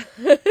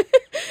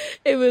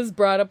it was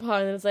brought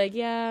upon. And it's like,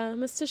 yeah,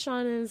 Mr.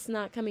 Sean is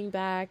not coming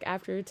back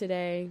after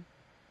today.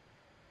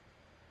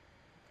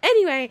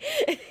 Anyway,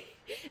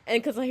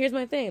 and because here's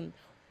my thing,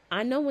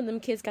 I know when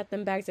them kids got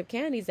them bags of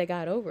candies, they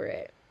got over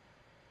it.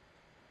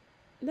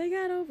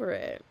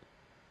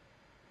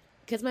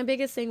 Because my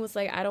biggest thing was,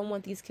 like, I don't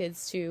want these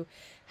kids to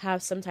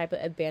have some type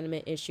of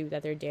abandonment issue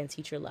that their dance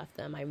teacher left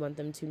them. I want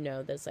them to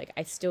know that, like,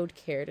 I still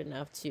cared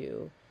enough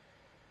to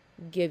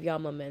give y'all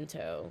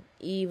memento.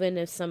 Even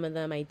if some of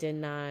them I did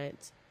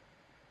not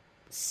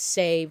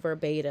say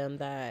verbatim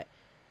that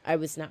I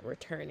was not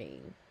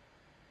returning.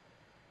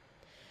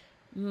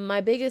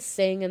 My biggest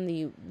thing, and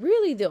the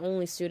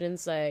only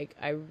students, like,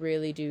 I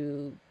really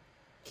do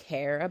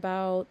care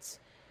about,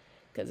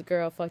 because,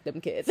 girl, fuck them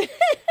kids.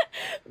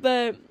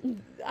 But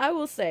I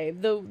will say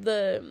the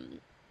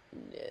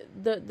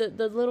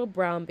little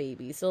brown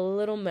babies, the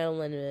little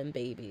melanin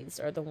babies,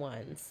 are the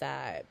ones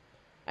that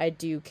I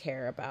do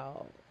care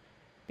about,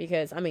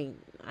 because I mean,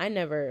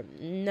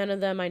 none of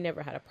them I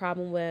never had a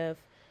problem with.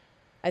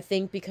 I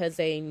think because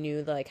they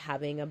knew that, like,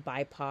 having a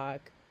BIPOC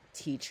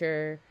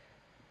teacher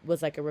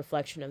was like a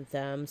reflection of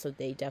them, so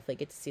they definitely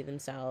get to see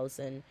themselves,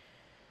 and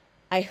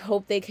I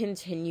hope they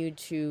continue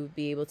to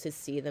be able to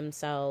see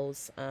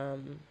themselves,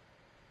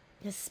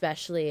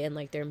 especially in,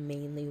 like, their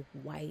mainly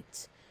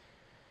white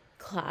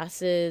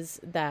classes,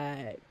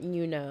 that,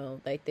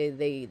 like,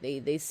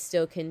 they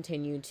still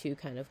continue to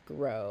kind of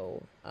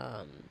grow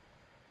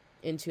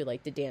into,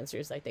 like, the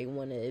dancers like they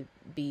want to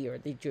be, or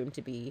they dream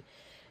to be,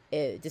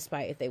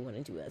 despite if they want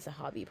to do it as a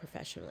hobby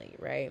professionally,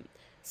 right?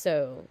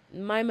 So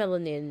my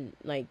melanin,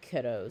 like,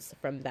 kiddos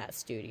from that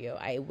studio,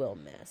 I will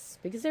miss,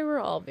 because they were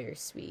all very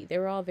sweet.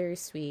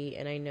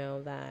 And I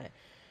know that,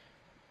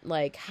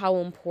 like, how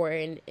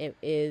important it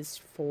is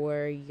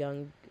for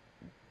young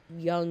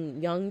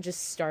young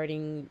just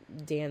starting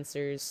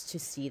dancers to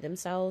see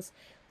themselves,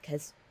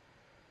 because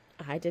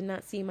I did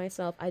not see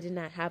myself. I did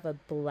not have a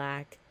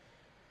black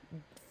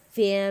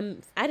female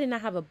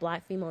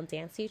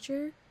dance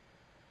teacher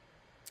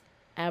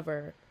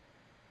ever.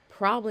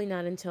 Probably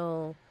not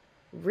until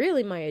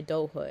really my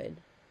adulthood.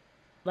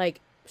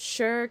 Like,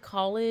 sure,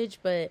 college,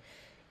 but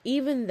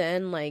even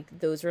then, like,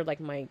 those were like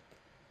my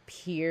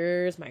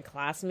peers, my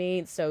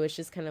classmates, so it's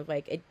just kind of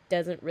like it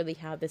doesn't really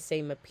have the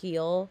same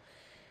appeal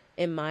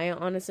in my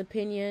honest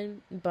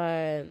opinion.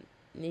 But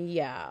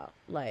yeah,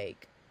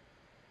 like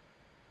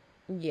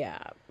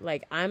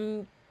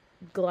I'm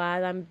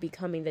glad I'm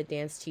becoming the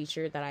dance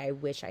teacher that I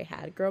wish I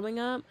had growing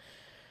up.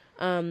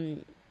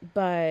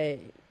 But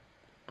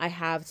I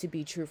have to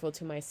be truthful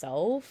to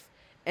myself.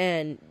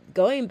 And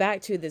going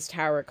back to this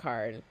tower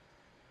card,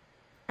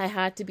 I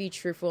had to be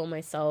truthful to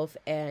myself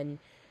and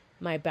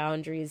my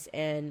boundaries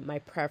and my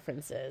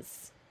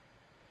preferences.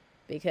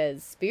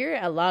 Because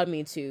Spirit allowed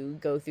me to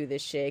go through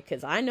this shit.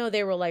 Because I know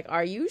they were like,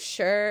 are you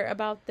sure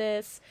about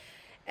this?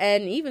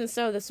 And even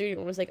so, the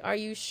student was like, are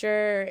you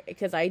sure?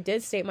 Because I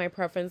did state my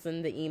preference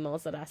in the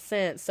emails that I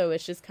sent. So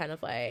it's just kind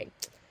of like,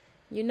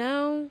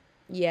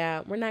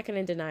 yeah, we're not going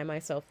to deny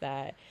myself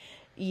that.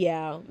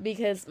 Yeah,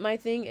 because my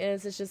thing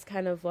is, it's just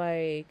kind of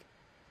like,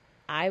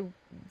 I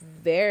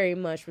very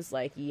much was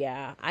like,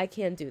 yeah, I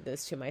can't do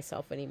this to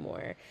myself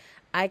anymore.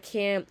 I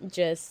can't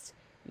just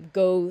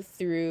go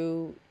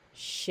through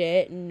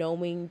shit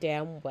knowing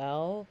damn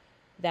well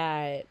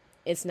that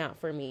it's not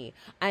for me.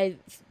 I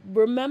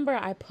remember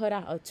I put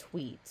out a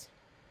tweet.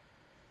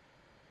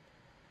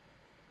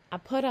 A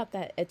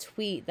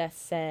tweet that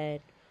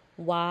said,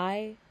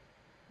 why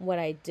would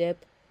I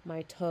dip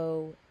my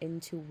toe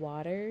into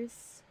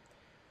waters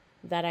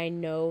that I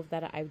know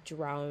that I've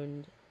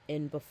drowned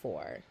in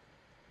before?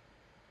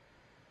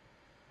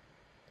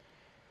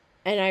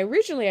 And I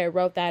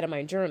wrote that in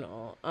my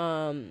journal.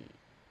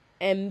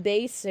 And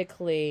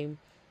basically,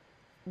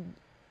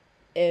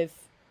 if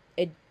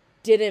it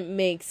didn't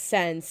make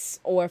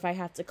sense or if I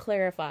have to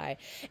clarify,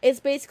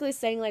 it's basically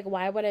saying, like,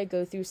 why would I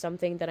go through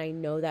something that I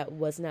know that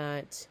was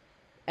not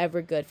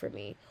ever good for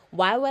me?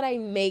 Why would I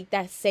make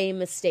that same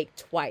mistake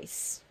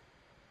twice?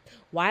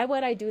 Why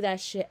would I do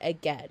that shit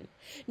again?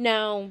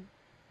 Now,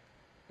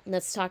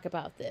 let's talk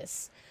about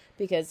this,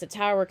 because the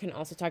tower can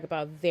also talk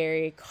about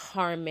very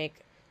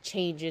karmic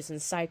changes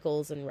and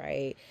cycles, and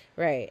right.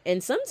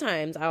 And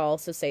sometimes I'll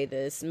also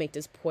make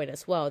this point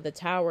as well. The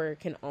tower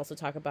can also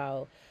talk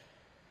about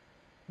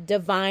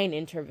divine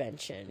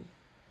intervention.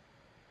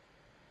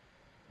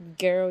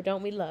 Girl,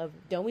 don't we love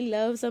it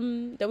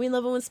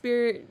when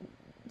Spirit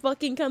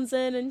fucking comes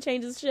in and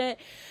changes shit?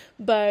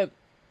 But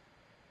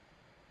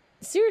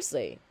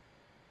seriously,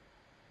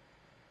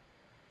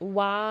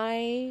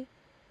 why,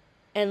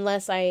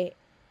 unless I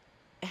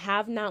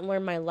have not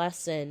learned my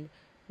lesson,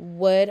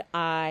 would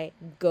I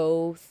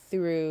go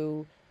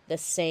through the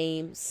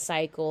same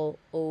cycle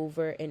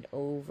over and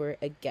over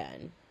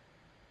again?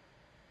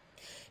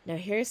 Now,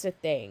 here's the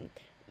thing.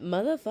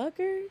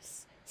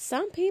 Motherfuckers,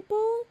 some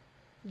people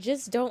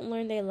just don't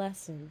learn their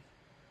lesson.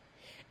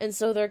 And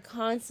so they're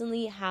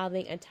constantly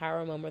having a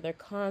tower moment. They're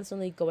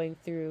constantly going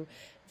through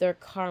their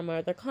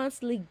karma. They're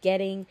constantly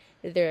getting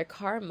their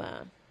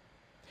karma.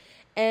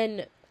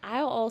 And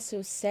I'll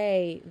also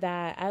say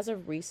that as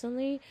of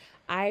recently,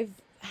 I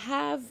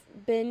have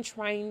been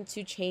trying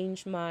to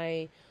change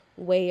my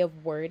way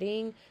of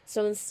wording.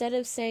 So instead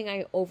of saying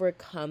I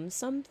overcome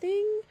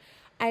something,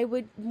 I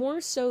would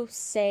more so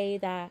say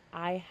that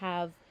I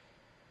have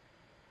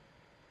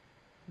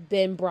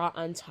been brought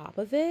on top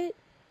of it.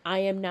 I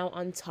am now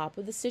on top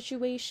of the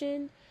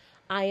situation.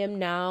 I have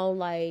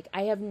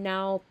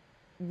now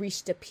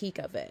reached the peak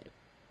of it.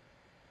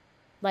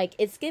 Like,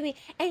 it's giving,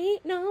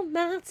 ain't no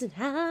mountain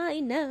high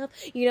enough.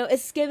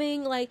 It's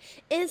giving, like,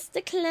 it's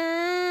the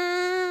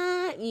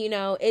climb.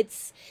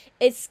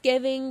 It's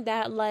giving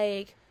that,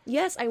 like,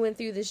 yes, I went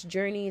through this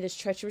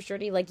treacherous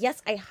journey. Like,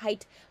 yes, I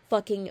hiked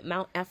fucking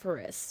Mount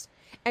Everest.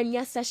 And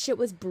yes, that shit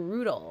was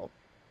brutal.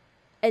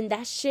 And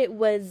that shit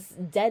was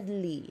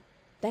deadly.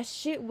 That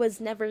shit was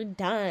never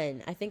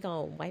done. I think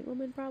a white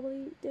woman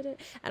probably did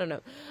it. I don't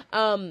know.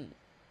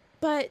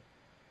 But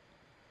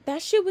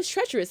that shit was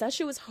treacherous. That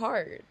shit was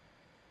hard.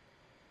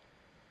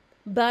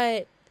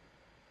 But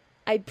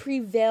I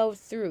prevailed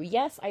through.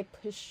 Yes, I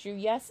pushed through.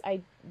 Yes, I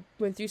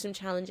went through some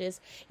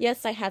challenges.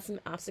 Yes, I had some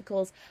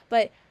obstacles.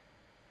 But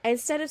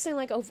instead of saying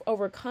like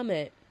overcome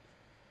it,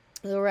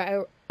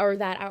 or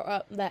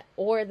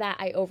that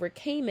I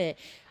overcame it,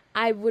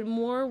 I would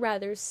more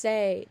rather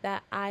say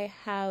that I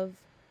have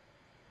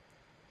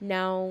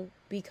now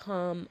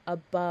become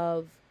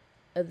above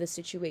of the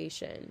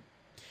situation.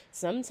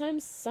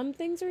 Sometimes some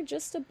things are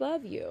just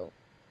above you.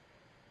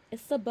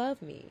 It's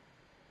above me.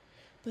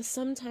 But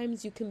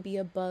sometimes you can be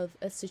above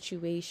a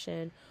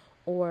situation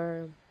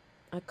or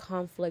a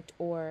conflict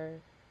or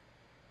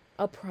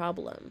a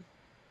problem.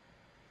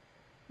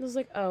 It's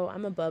like, oh,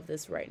 I'm above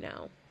this right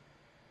now.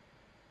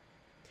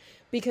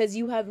 Because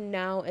you have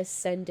now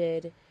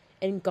ascended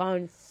and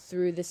gone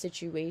through the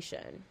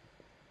situation.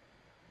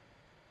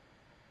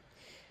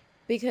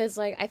 Because,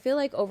 like, I feel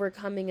like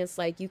overcoming is,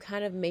 like, you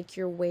kind of make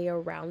your way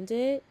around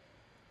it.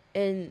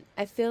 And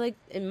I feel like,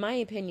 in my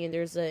opinion,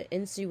 there's an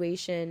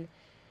insinuation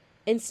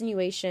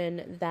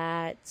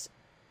that,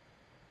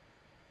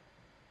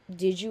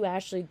 did you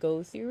actually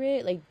go through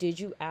it? Like, did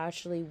you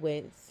actually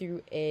went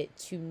through it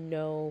to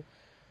know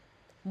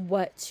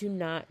what to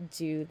not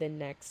do the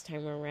next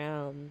time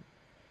around?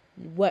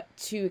 What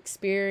to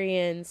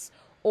experience,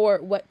 or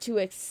what to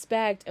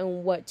expect,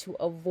 and what to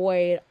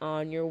avoid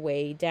on your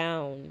way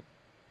down?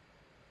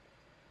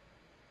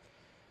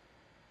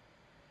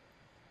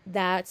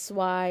 That's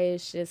why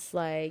it's just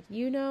like,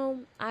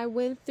 I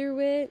went through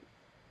it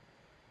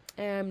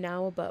and I'm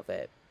now above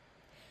it.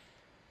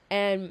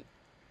 And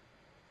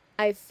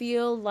I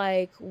feel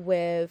like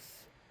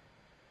with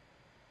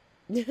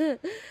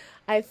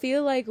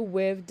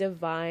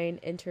divine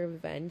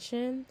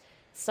intervention,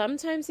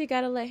 sometimes you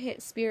gotta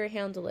let spirit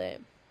handle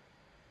it.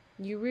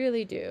 You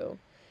really do.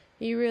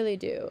 You really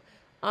do.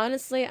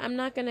 Honestly, I'm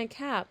not gonna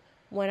cap.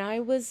 When I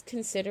was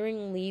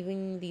considering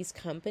leaving these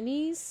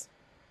companies,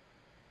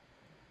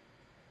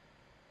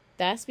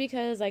 that's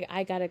because, like,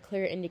 I got a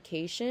clear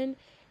indication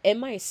in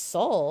my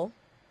soul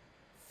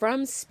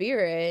from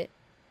spirit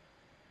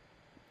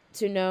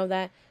to know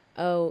that,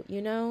 oh,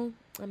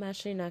 I'm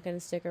actually not going to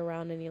stick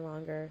around any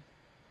longer.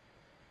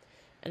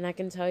 And I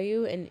can tell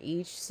you, in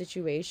each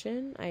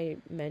situation I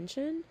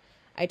mentioned,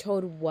 I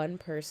told one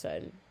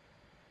person.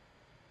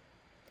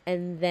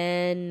 And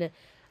then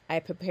I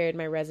prepared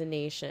my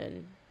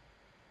resignation.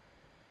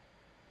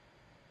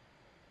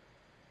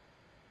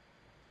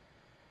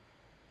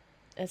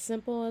 As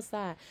simple as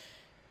that.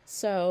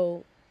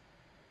 So,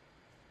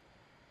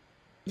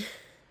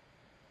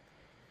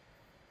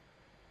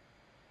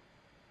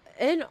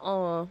 in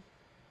all,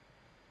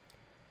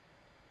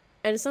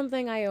 and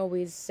something I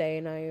always say,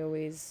 and I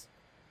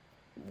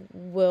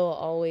will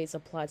always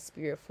applaud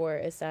spirit for,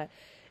 is that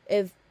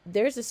if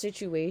there's a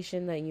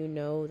situation that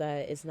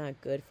that is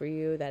not good for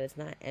you, that is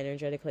not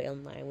energetically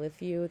in line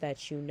with you, that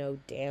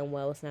damn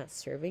well is not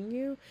serving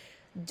you,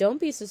 don't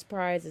be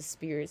surprised if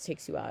spirit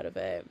takes you out of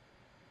it.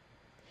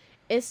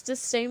 It's the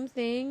same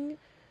thing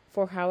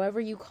for however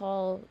you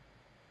call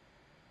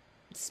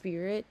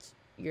spirit,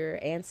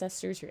 your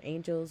ancestors, your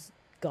angels,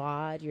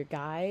 God, your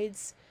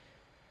guides.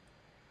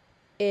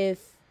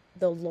 If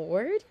the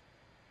Lord,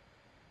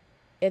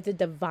 if the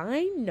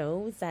divine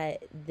knows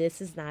that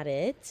this is not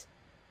it,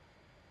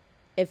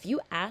 if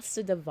you ask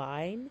the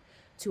divine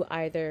to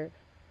either,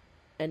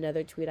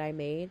 another tweet I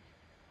made,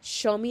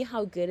 show me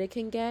how good it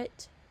can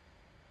get,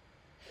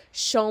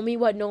 show me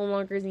what no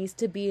longer needs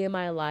to be in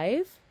my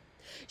life,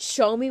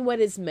 show me what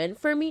is meant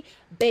for me,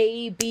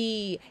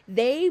 baby,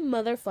 they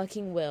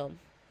motherfucking will.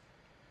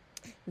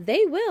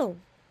 They will.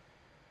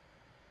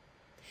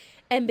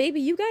 And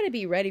baby, you gotta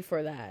be ready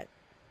for that.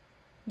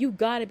 You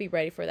gotta be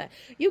ready for that.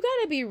 You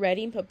gotta be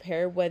ready and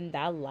prepared when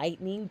that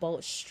lightning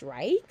bolt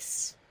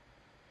strikes.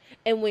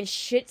 And when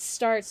shit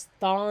starts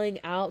falling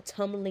out,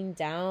 tumbling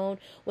down,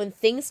 when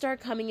things start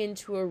coming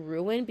into a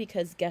ruin,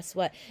 because guess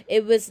what?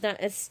 It was not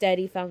a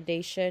steady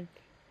foundation.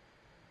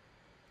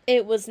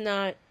 It was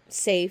not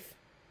safe.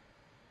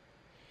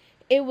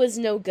 It was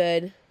no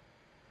good.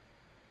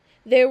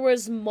 There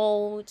was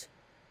mold.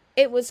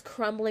 It was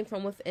crumbling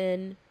from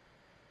within.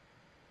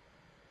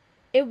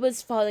 It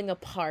was falling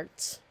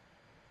apart.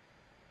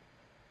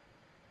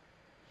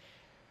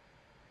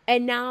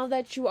 And now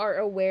that you are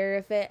aware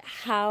of it,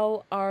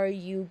 how are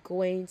you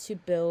going to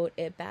build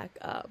it back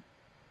up?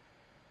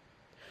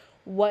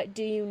 What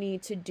do you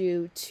need to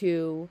do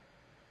to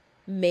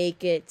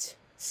make it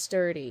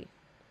sturdy?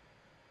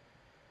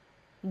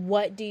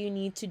 What do you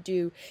need to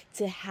do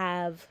to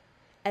have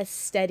a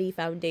steady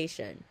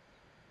foundation?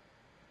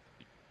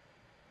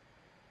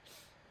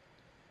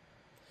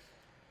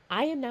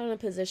 I am now in a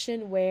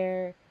position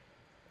where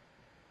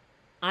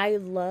I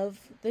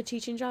love the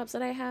teaching jobs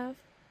that I have.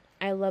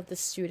 I love the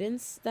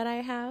students that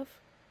I have.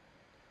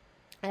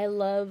 I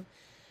love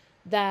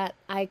that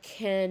I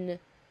can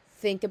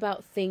think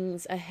about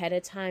things ahead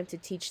of time to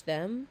teach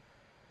them,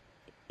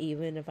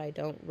 even if I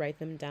don't write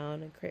them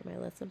down and create my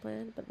lesson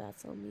plan, but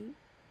that's on me.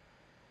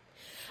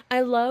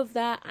 I love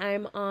that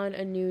I'm on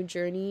a new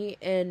journey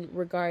in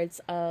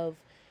regards of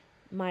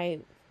my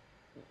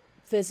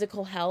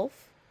physical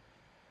health,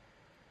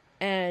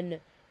 and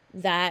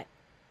that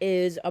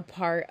is a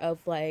part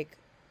of like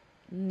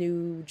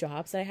new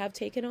jobs that I have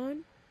taken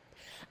on.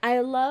 I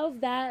love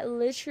that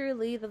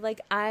literally that like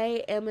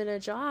I am in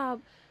a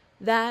job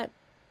that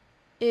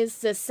is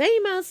the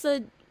same as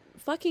the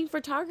fucking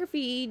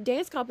photography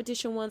dance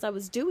competition ones I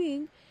was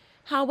doing.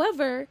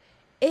 However,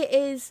 it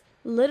is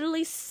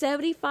literally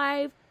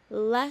 75%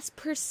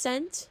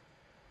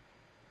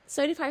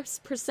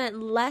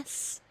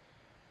 less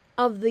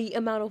of the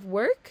amount of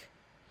work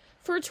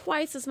for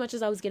twice as much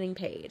as I was getting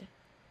paid.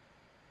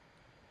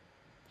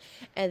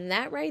 And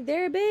that right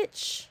there,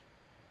 bitch,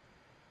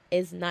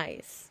 is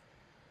nice.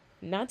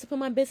 Not to put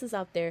my business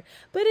out there,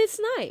 but it's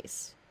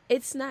nice.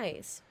 It's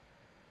nice.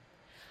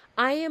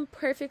 I am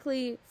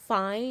perfectly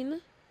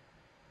fine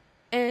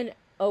and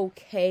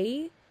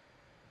okay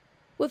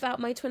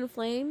without my twin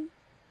flame.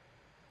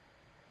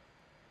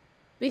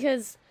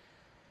 Because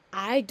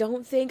I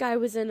don't think I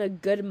was in a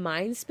good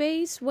mind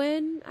space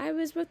when I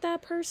was with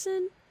that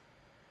person.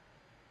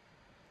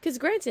 Because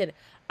granted,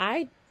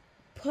 I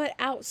put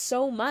out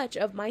so much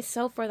of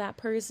myself for that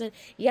person,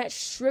 yet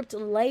stripped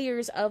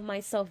layers of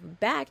myself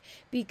back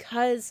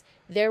because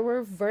there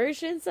were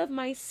versions of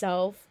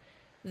myself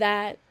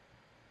that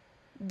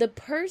the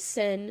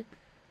person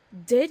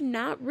did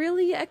not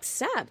really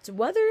accept,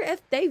 whether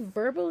if they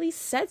verbally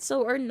said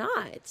so or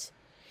not.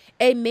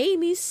 It made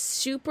me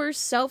super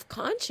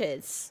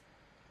self-conscious.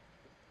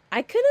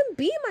 I couldn't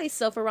be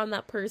myself around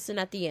that person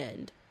at the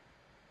end.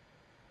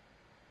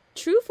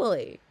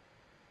 Truthfully.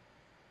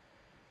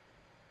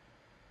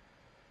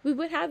 We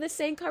would have the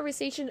same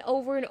conversation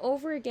over and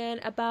over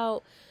again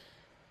about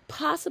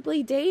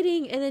possibly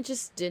dating, and it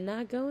just did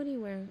not go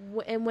anywhere.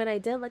 And when I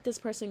did let this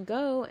person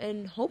go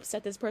in hopes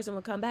that this person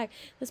would come back,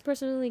 this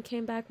person only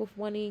came back with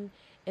wanting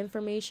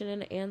information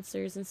and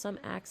answers and some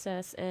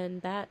access,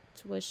 and that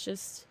was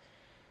just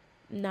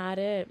not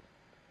it.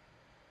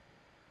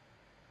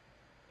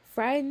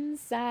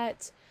 Friends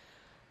that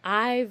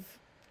I've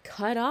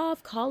cut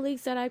off,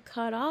 colleagues that I've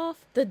cut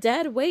off, the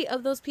dead weight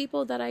of those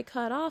people that I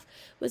cut off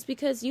was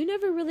because you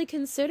never really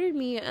considered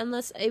me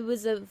unless it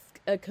was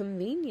a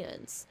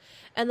convenience,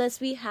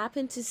 unless we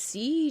happened to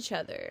see each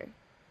other.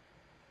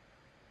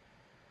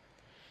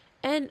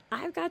 And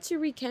I've got to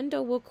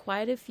rekindle with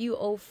quite a few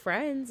old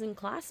friends and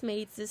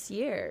classmates this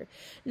year.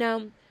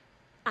 Now,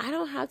 I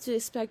don't have to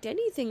expect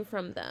anything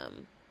from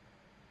them.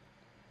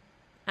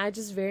 I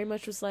just very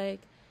much was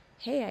like,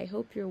 hey, I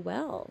hope you're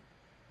well.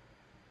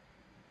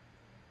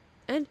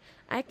 And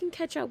I can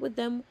catch up with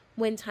them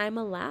when time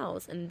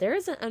allows. And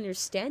there's an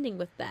understanding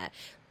with that.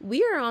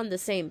 We are on the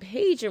same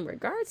page in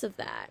regards of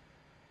that.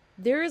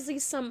 There is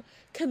some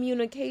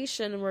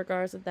communication in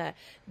regards of that.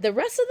 The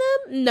rest of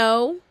them,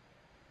 no.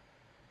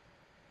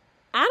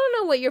 I don't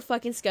know what your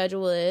fucking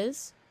schedule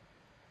is.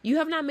 You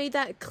have not made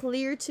that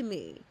clear to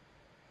me.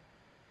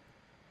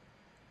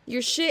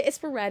 Your shit is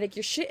sporadic.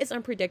 Your shit is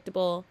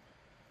unpredictable.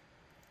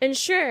 And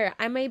sure,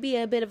 I may be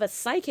a bit of a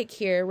psychic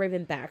here,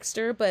 Raven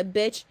Baxter, but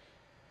bitch,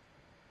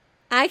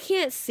 I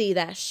can't see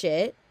that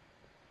shit.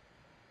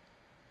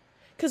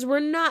 Because we're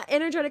not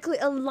energetically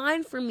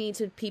aligned for me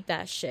to peep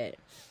that shit.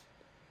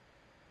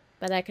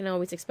 But I can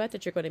always expect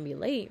that you're going to be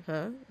late,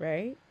 huh?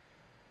 Right?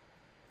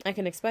 I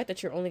can expect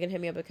that you're only going to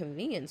hit me up at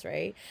convenience,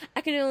 right?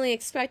 I can only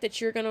expect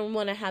that you're going to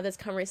want to have this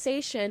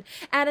conversation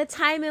at a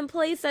time and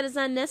place that is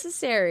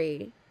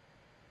unnecessary.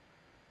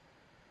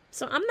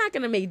 So I'm not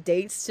going to make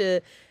dates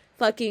to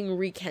fucking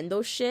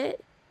rekindle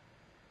shit.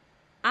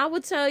 I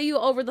would tell you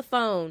over the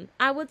phone.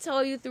 I would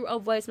tell you through a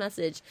voice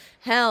message.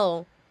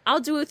 Hell,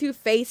 I'll do it through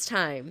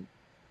FaceTime.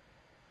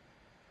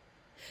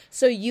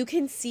 So you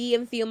can see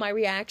and feel my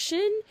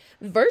reaction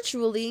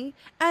virtually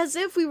as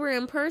if we were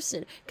in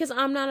person. Because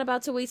I'm not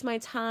about to waste my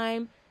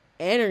time,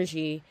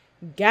 energy,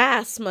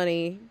 gas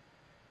money,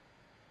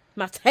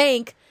 my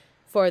tank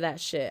for that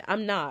shit.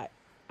 I'm not.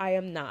 I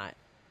am not.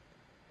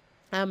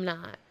 I'm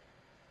not.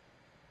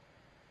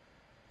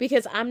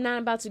 Because I'm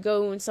not about to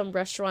go in some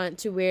restaurant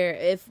to where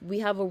if we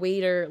have a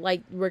waiter,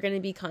 like, we're going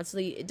to be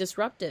constantly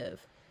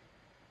disruptive.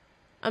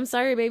 I'm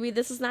sorry, baby.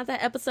 This is not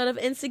that episode of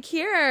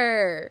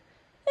Insecure.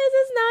 This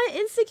is not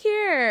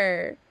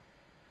Insecure.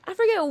 I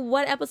forget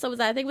what episode was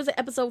that. I think it was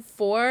episode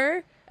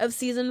 4 of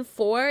season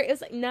 4. It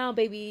was like, no,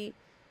 baby.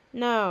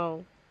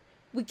 No.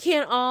 We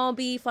can't all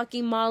be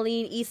fucking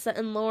Molly and Issa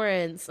and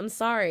Lawrence. I'm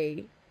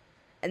sorry.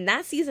 And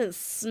that season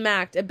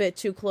smacked a bit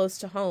too close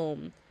to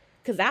home.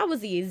 Because that was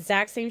the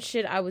exact same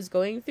shit I was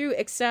going through,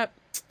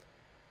 except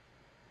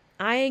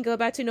I ain't go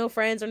back to no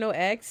friends or no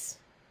ex.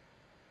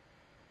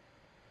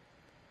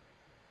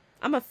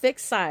 I'm a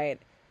fixed side.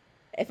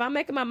 If I'm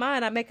making my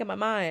mind, I'm making my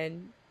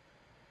mind.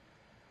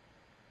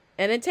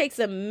 And it takes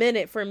a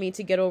minute for me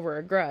to get over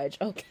a grudge,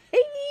 okay?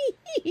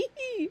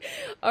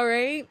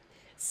 Alright?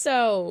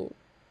 So,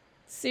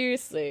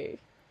 seriously.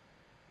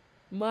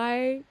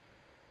 My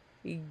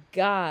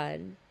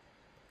God.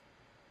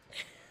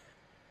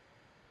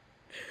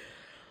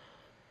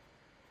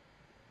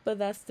 But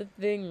that's the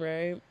thing,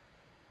 right?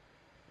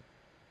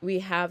 We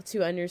have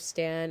to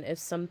understand if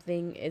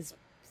something is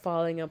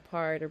falling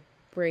apart or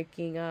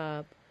breaking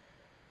up.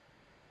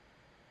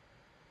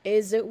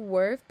 Is it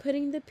worth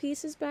putting the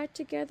pieces back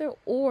together?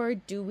 Or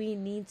do we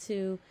need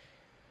to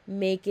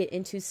make it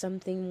into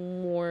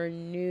something more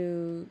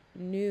new,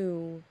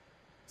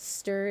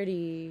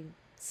 sturdy,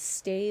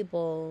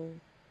 stable,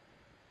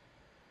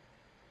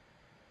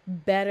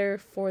 better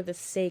for the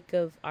sake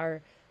of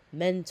our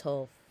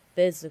mental,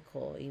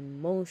 physical,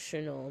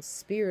 emotional,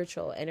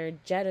 spiritual,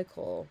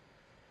 energetical,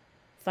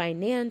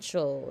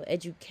 financial,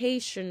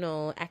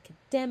 educational,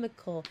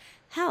 academical,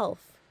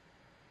 health.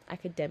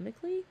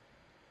 Academically?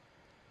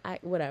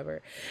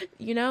 Whatever.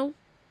 You know?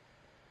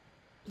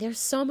 There's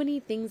so many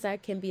things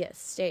that can be at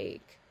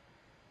stake.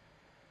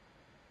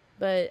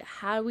 But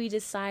how we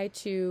decide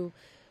to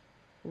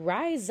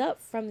rise up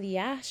from the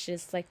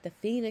ashes like the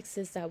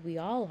phoenixes that we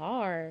all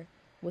are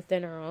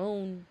within our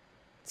own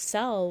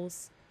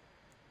selves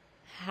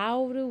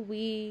how do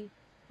we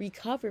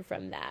recover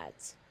from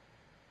that?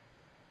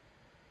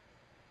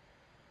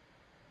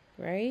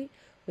 Right?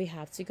 We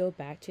have to go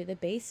back to the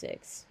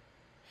basics.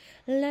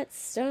 Let's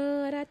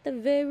start at the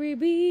very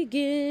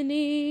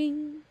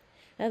beginning.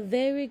 A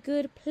very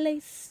good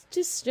place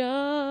to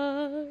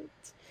start.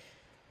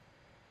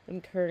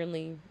 I'm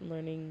currently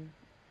learning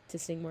to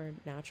sing more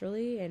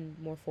naturally and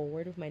more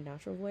forward with my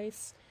natural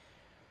voice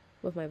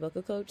with my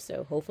vocal coach,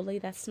 so hopefully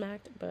that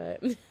smacked, but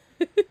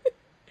I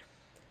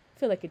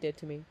feel like it did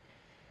to me.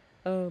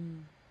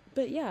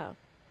 But yeah.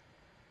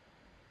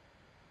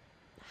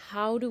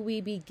 How do we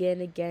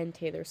begin again,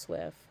 Taylor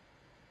Swift?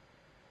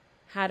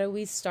 How do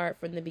we start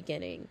from the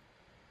beginning?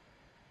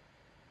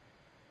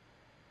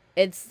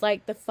 It's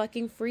like the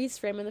fucking freeze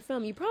frame in the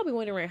film. You're probably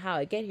wondering how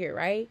I get here,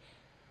 right?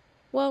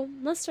 Well,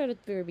 let's start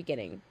at the very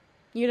beginning.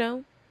 You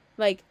know?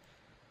 Like,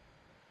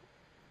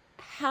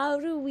 how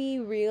do we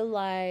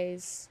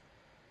realize,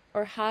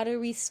 or how do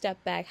we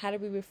step back? How do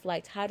we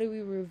reflect? How do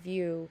we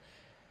review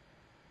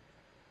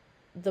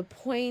the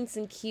points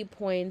and key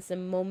points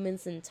and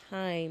moments and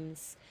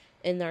times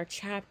in our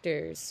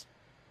chapters,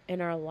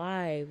 in our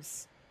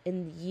lives,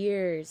 in the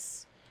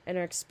years, and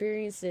our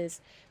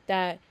experiences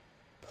that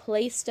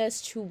placed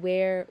us to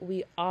where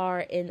we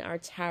are in our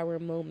tower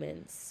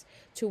moments,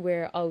 to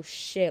where, oh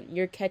shit,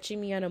 you're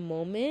catching me on a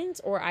moment,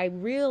 or I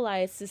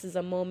realize this is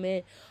a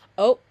moment.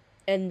 Oh,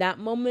 and that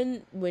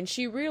moment when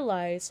she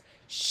realized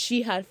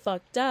she had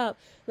fucked up,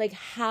 like,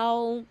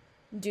 how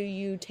do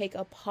you take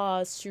a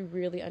pause to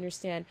really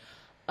understand,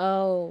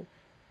 oh,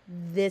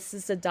 this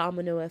is the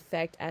domino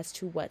effect as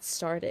to what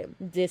started.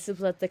 This is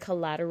what the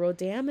collateral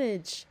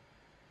damage.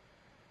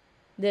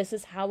 This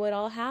is how it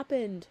all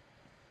happened.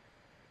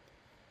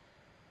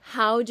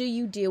 How do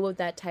you deal with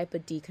that type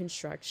of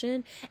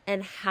deconstruction?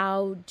 And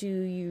how do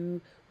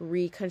you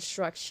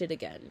reconstruct shit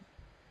again?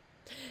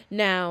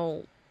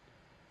 Now,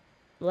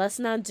 let's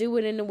not do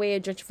it in the way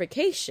of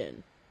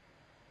gentrification,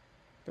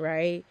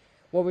 right?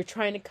 Where we're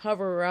trying to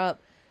cover up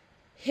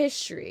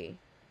history.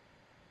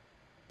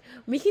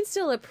 We can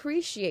still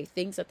appreciate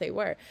things that they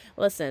were.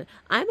 Listen,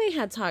 I may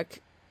have talked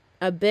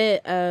a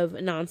bit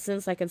of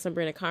nonsense like in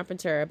Sabrina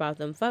Carpenter about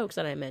them folks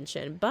that I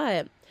mentioned,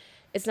 but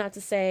it's not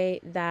to say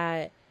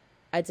that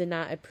I did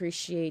not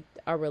appreciate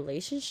our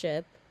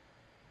relationship.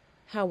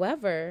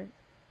 However,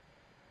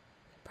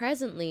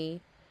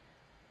 presently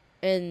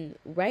and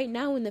right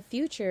now in the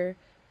future,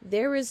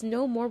 there is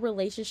no more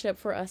relationship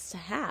for us to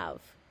have.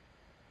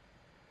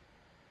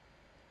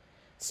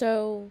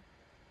 So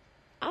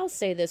I'll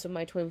say this with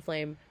my twin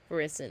flame,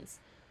 for instance.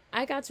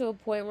 I got to a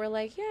point where,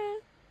 like, yeah,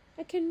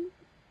 I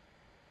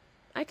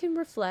can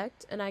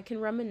reflect and I can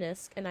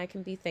reminisce and I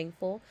can be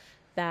thankful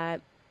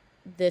that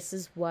this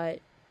is what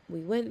we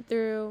went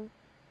through.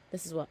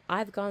 This is what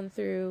I've gone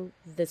through.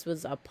 This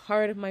was a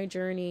part of my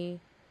journey,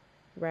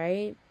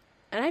 right?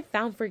 And I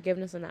found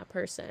forgiveness in that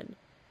person.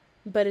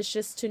 But it's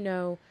just to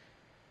know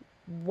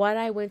what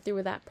I went through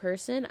with that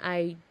person,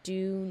 I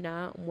do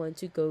not want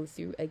to go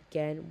through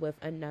again with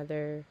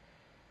another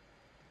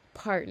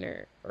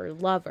partner or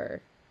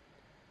lover.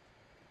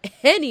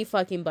 Any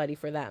fucking buddy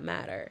for that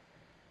matter.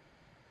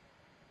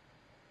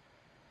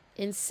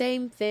 And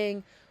same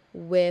thing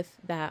with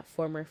that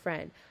former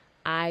friend.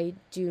 I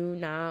do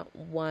not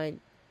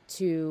want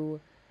to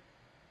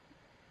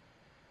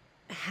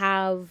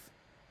have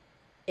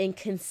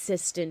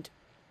inconsistent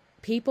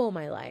people in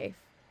my life.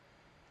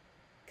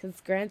 Because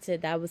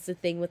granted, that was the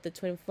thing with the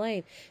twin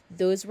flame.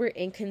 Those were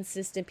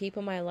inconsistent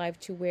people in my life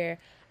to where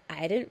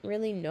I didn't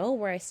really know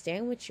where I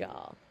stand with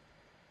y'all.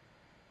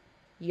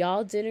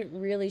 Y'all didn't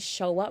really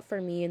show up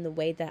for me in the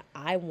way that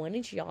I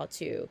wanted y'all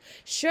to.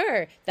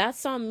 Sure,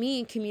 that's on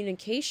me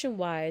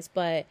communication-wise,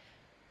 but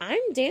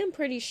I'm damn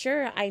pretty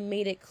sure I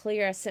made it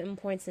clear at certain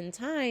points in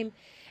time.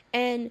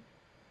 And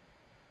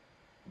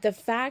the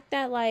fact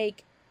that,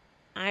 like,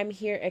 I'm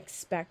here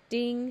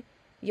expecting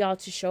y'all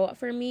to show up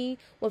for me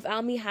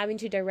without me having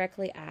to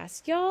directly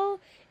ask y'all,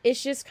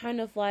 it's just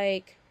kind of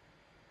like,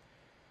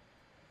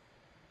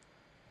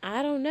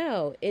 I don't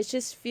know. It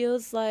just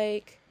feels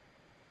like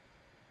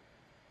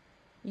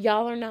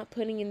y'all are not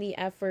putting in the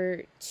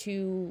effort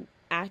to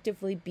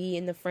actively be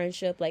in the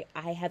friendship like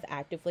I have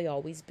actively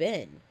always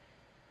been.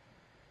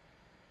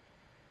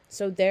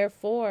 So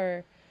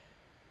therefore,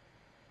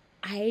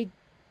 I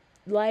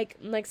like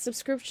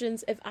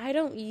subscriptions. If I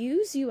don't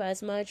use you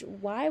as much,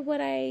 why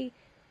would I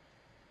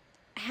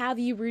have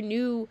you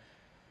renew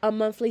a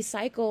monthly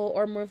cycle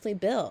or monthly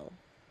bill?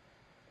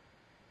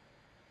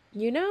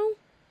 You know?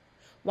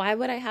 Why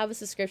would I have a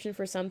subscription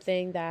for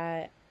something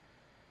that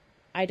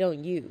I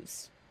don't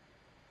use?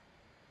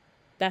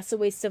 That's a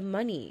waste of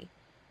money.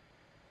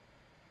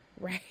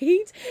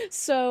 Right?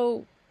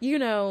 So, you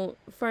know,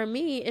 for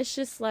me, it's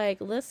just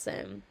like,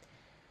 listen,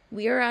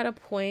 we are at a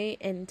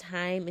point in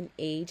time and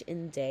age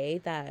and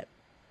day that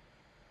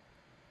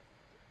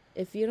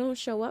if you don't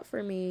show up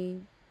for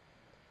me,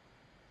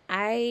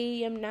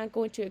 I am not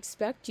going to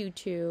expect you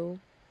to,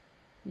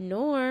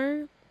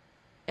 nor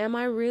am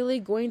I really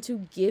going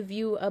to give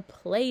you a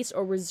place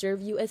or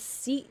reserve you a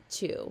seat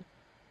to.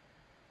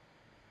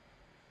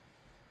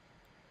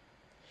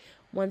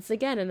 Once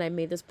again, and I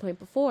made this point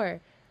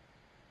before,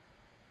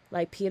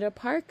 like Peter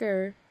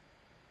Parker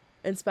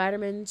in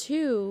Spider-Man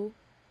 2,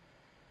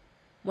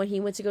 when he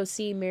went to go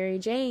see Mary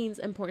Jane's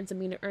Importance of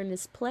Being an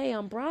Earnest play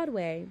on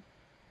Broadway,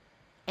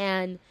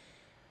 and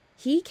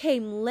he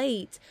came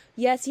late.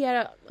 Yes, he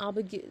had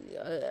obligations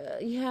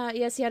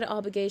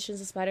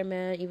to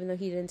Spider-Man, even though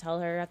he didn't tell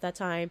her at that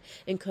time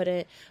and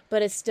couldn't.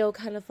 But it's still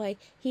kind of like,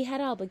 he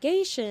had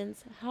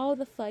obligations. How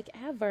the fuck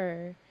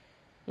ever?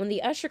 When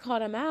the usher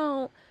called him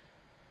out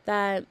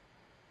that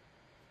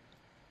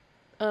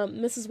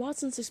Mrs.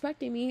 Watson's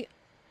expecting me.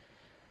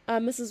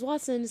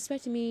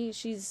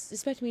 She's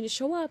expecting me to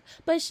show up.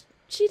 But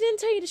she didn't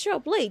tell you to show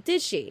up late,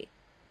 did she?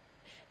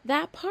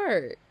 That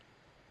part.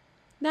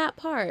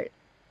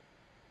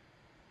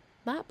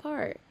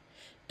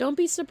 Don't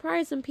be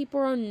surprised when people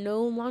are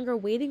no longer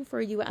waiting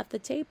for you at the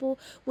table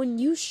when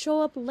you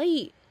show up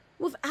late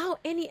without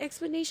any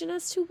explanation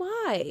as to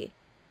why.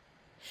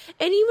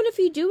 And even if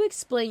you do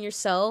explain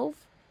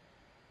yourself,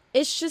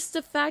 it's just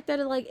the fact that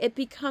it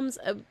becomes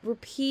a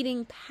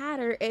repeating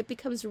pattern. It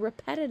becomes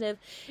repetitive.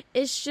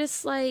 It's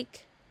just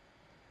like,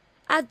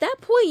 at that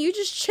point, you're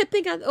just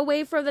chipping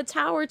away from the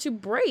tower to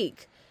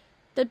break.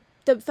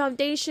 The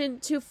foundation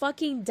to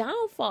fucking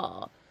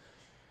downfall.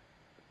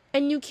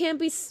 And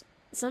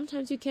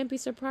sometimes you can't be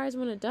surprised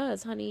when it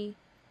does, honey.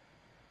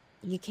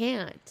 You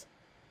can't.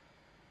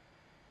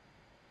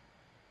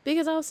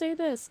 Because I'll say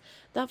this,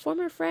 that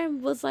former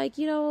friend was like,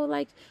 we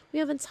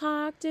haven't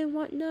talked and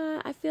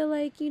whatnot. I feel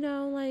like,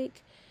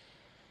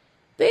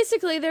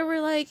 basically they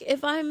were like,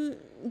 if I'm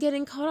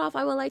getting cut off,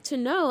 I would like to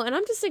know. And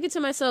I'm just thinking to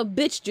myself,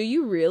 bitch, do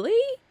you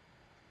really?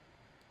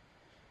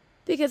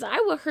 Because I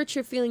will hurt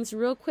your feelings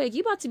real quick.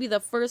 You about to be the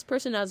first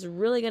person that's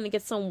really going to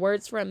get some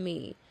words from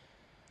me.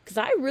 Because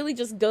I really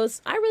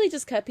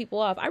just cut people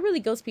off. I really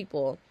ghost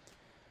people.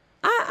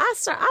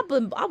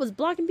 I was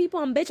blocking people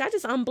on bitch. I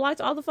just unblocked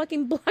all the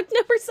fucking block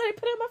numbers that I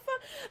put on my phone.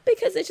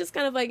 Because it's just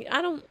kind of like,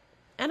 I don't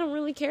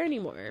really care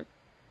anymore.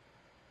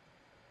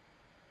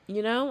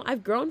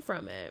 I've grown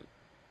from it.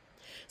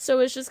 So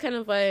it's just kind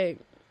of like,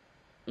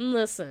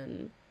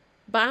 listen,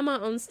 by my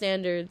own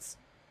standards,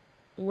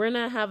 we're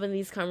not having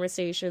these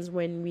conversations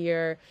when we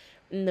are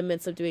in the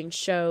midst of doing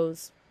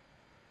shows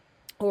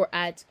or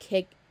at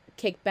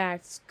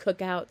kickbacks,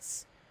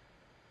 cookouts.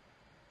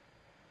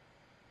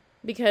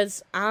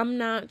 Because I'm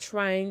not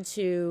trying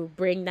to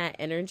bring that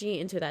energy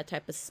into that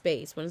type of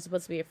space when it's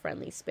supposed to be a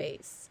friendly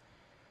space.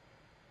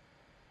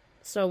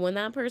 So when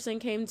that person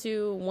came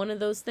to one of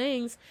those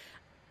things,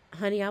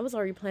 honey, I was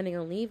already planning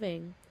on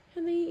leaving.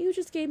 And then you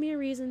just gave me a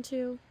reason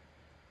to.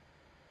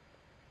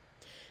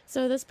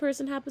 So this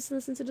person happens to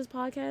listen to this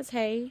podcast.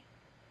 Hey,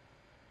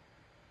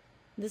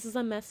 this is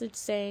a message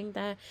saying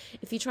that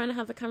if you're trying to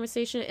have a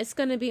conversation, it's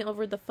going to be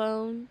over the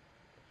phone.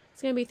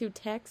 It's going to be through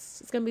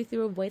text. It's going to be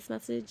through a voice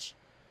message.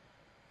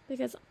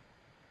 Because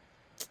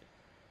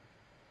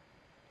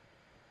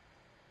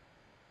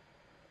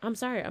I'm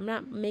sorry, I'm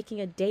not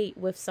making a date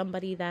with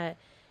somebody that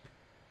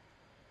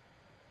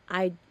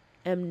I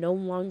am no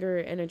longer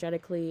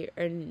energetically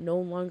or no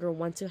longer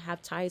want to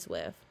have ties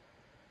with.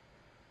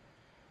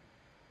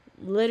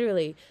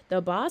 Literally,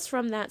 the boss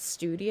from that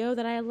studio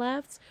that I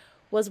left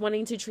was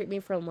wanting to treat me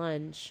for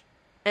lunch.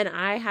 And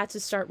I had to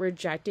start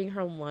rejecting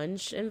her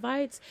lunch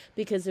invites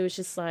because it was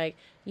just like,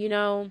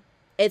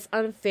 it's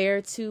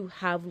unfair to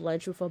have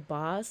lunch with a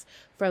boss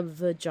from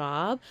the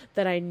job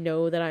that I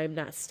know that I'm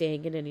not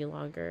staying in any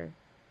longer.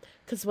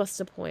 Because what's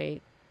the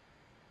point?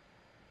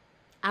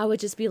 I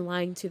would just be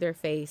lying to their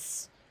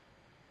face.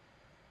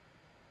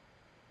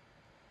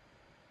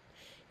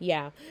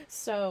 Yeah,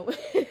 so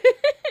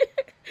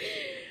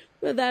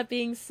with that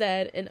being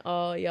said and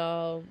all,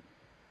 y'all,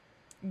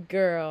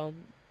 girl,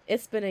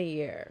 it's been a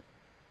year.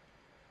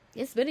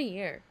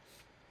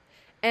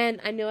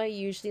 And I know I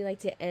usually like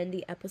to end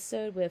the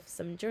episode with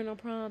some journal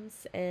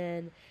prompts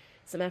and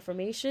some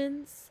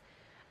affirmations.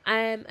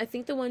 I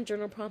think the one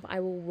journal prompt I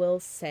will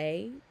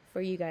say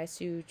for you guys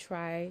to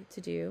try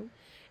to do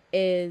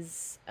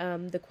is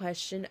the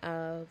question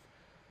of,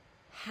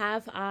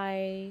 has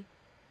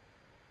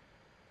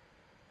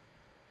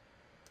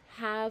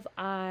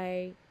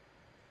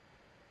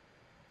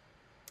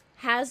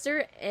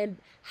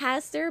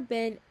there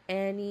been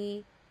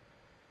any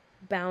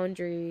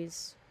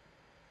boundaries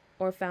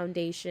or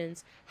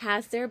foundations?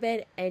 Has there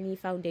been any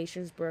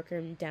foundations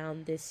broken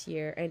down this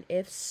year? And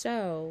if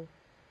so,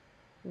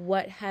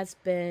 what has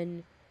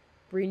been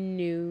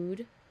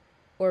renewed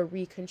or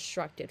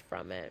reconstructed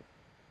from it?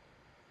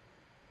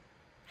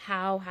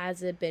 How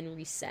has it been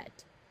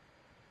reset?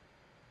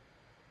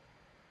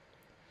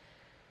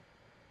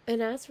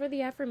 And as for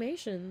the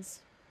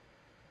affirmations,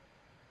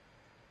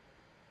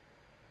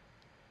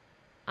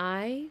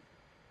 I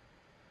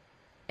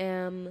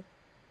am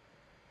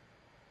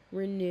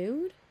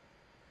renewed.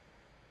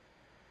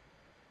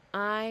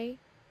 I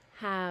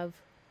have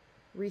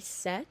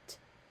reset.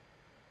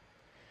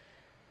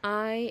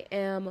 I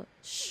am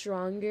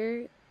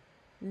stronger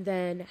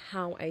than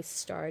how I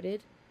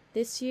started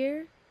this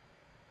year.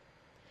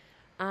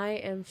 I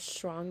am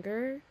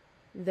stronger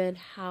than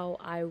how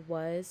I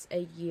was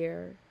a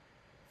year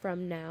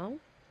from now.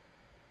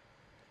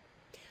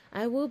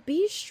 I will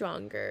be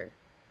stronger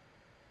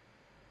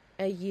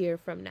a year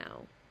from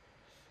now.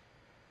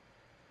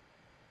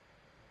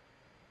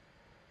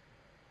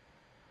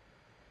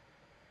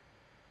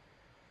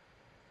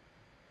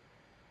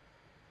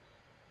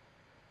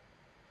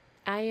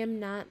 I am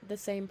not the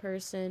same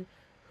person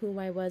who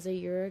I was a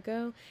year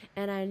ago,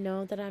 and I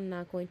know that I'm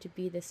not going to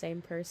be the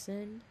same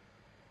person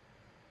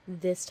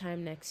this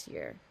time next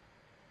year.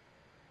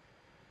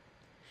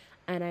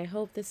 And I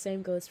hope the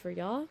same goes for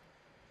y'all.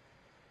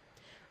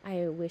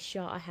 I wish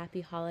y'all a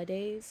happy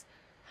holidays,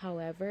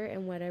 however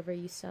and whatever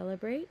you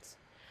celebrate.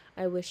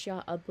 I wish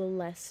y'all a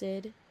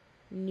blessed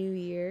New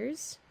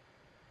Year's.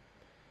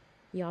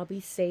 Y'all be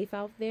safe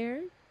out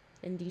there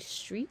in these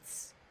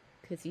streets,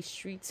 because these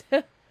streets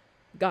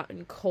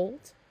gotten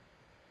cold,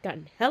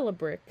 gotten hella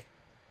brick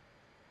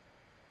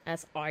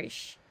as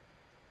ice.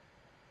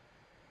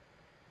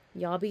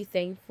 Y'all be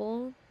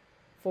thankful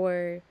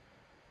for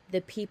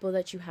the people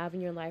that you have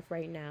in your life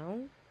right now,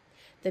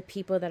 the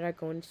people that are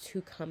going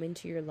to come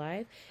into your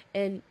life,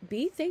 and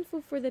be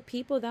thankful for the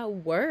people that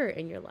were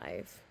in your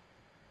life.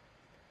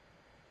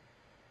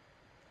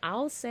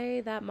 I'll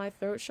say that my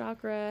throat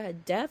chakra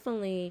had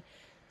definitely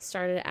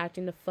started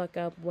acting the fuck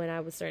up when I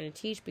was starting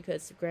to teach,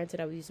 because granted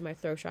I was using my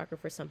throat chakra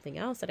for something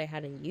else that I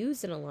hadn't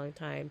used in a long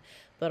time,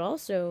 but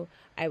also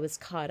I was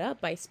caught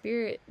up by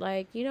spirit,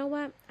 like, you know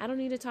what, I don't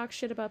need to talk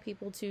shit about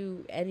people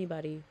to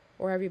anybody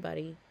or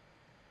everybody.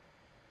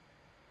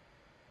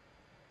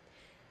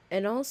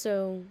 And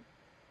also,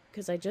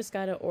 because I just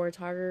got an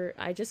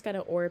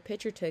aura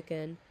picture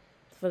taken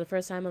for the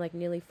first time in like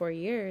nearly 4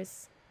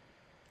 years,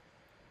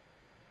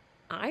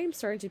 I am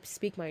starting to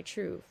speak my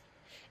truth.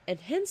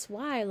 And hence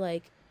why,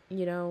 like,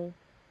 you know,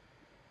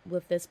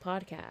 with this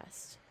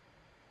podcast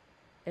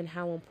and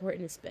how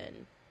important it's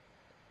been.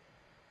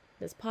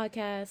 This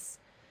podcast,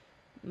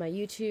 my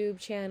YouTube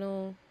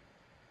channel,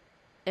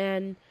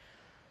 and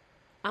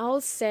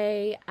I'll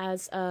say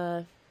as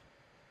a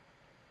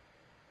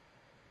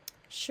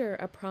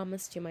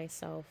promise to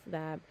myself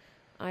that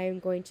I am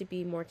going to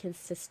be more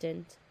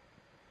consistent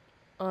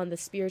on the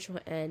spiritual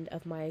end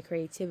of my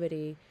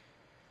creativity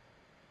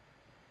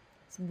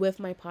with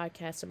my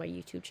podcast and my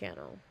YouTube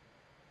channel.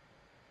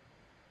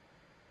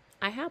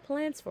 I have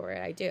plans for it,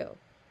 I do.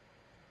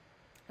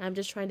 I'm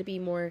just trying to be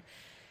more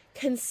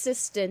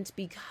consistent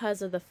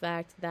because of the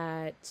fact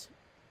that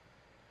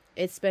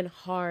it's been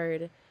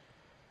hard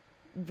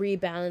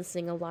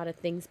rebalancing a lot of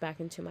things back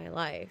into my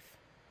life.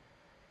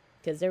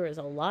 Because there was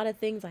a lot of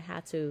things I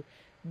had to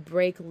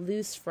break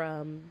loose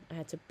from, I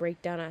had to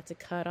break down, I had to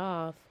cut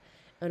off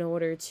in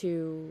order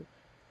to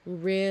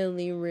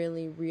really,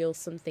 really reel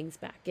some things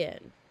back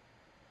in.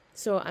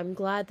 So I'm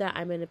glad that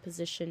I'm in a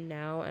position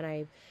now, and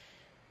I've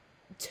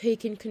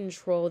taken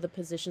control of the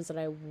positions that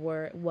I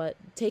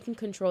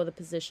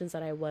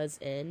was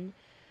in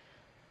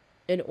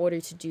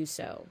order to do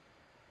so.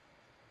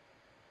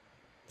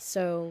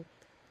 So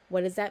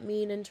what does that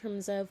mean in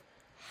terms of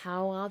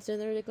how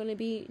often are there going to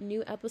be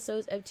new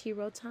episodes of Tea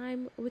Roll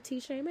Time with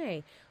Tisha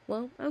May?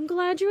 Well, I'm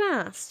glad you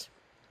asked.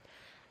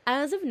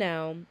 As of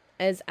now,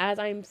 as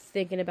I'm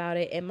thinking about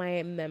it in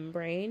my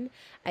membrane,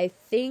 I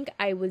think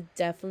I would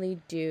definitely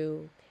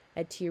do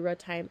a Tea Roll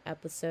Time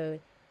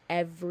episode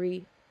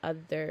every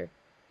other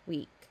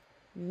week.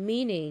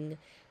 Meaning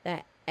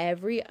that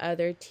every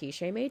other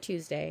Tisha May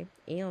Tuesday,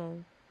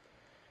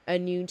 a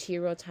new Tea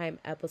Roll Time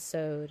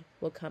episode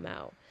will come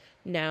out.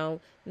 Now,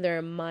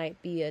 there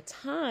might be a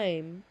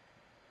time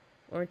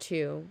or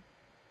two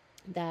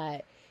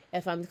that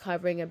if I'm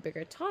covering a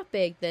bigger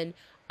topic, then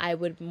I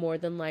would more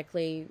than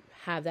likely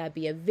have that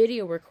be a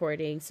video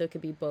recording, so it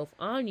could be both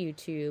on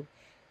YouTube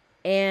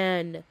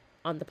and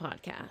on the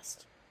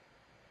podcast.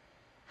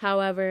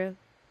 However,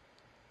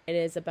 it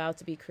is about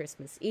to be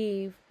Christmas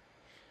Eve.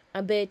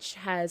 A bitch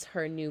has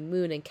her new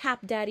moon and Cap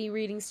Daddy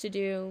readings to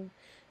do,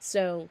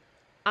 so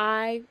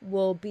I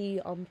will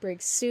be on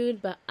break soon,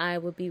 but I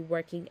will be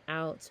working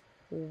out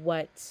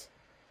what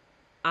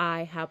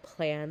I have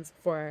plans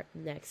for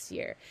next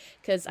year.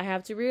 Because I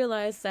have to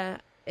realize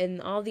that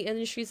in all the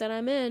industries that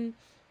I'm in,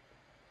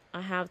 I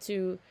have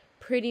to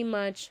pretty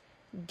much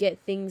get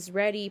things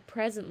ready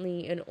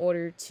presently in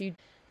order to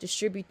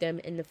distribute them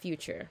in the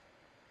future.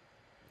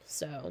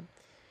 So,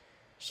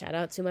 shout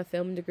out to my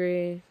film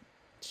degree.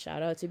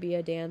 Shout out to be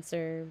a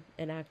dancer,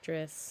 an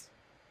actress,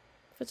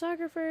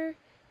 photographer.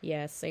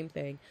 Yes, same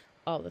thing.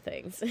 All the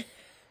things.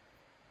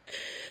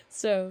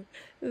 So,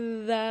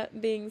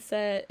 that being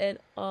said, and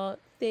all,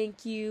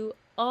 thank you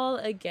all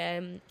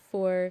again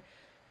for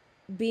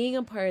being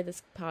a part of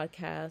this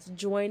podcast,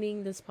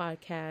 joining this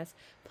podcast.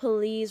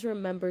 Please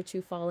remember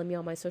to follow me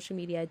on my social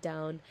media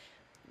down.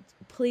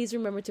 Please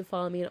remember to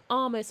follow me on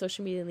all my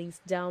social media links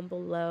down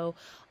below.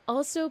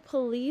 Also,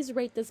 please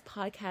rate this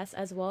podcast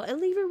as well and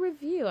leave a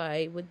review.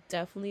 I would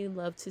definitely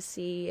love to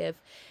see if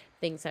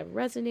things have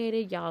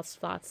resonated, y'all's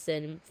thoughts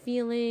and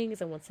feelings.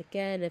 And once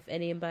again, if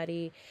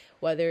anybody,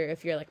 whether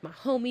if you're like my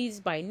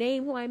homies by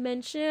name who I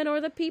mention,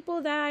 or the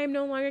people that I'm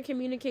no longer in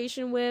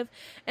communication with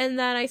and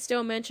that I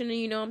still mention and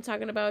you know I'm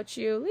talking about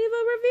you, leave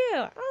a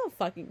review. I don't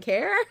fucking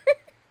care.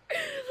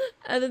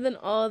 Other than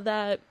all of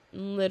that,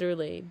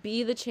 literally,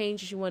 be the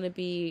change you want to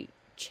be.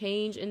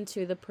 Change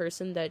into the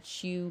person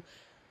that you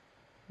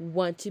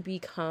want to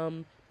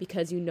become,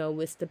 because you know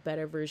it's the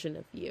better version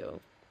of you.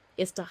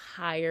 It's the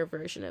higher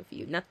version of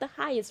you, not the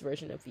highest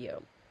version of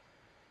you.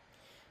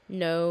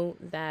 Know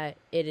that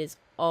it is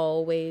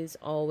always,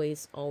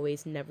 always,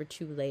 always never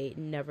too late,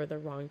 never the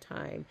wrong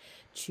time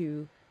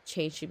to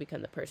change to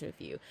become the person of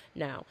you.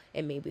 Now,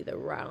 it may be the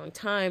wrong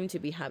time to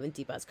be having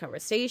deep ass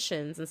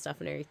conversations and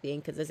stuff and everything,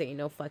 because this ain't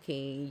no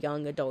fucking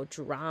young adult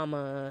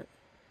drama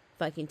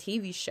fucking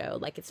TV show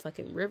like it's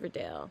fucking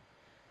Riverdale.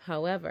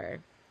 However,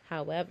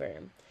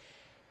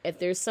 if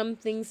there's some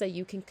things that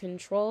you can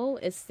control,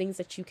 it's things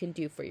that you can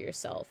do for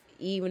yourself,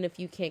 even if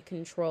you can't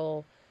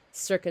control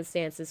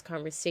circumstances,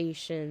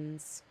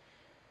 conversations,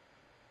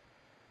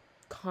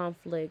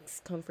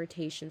 conflicts,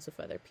 confrontations with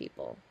other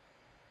people,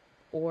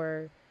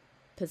 or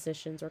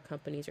positions or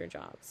companies or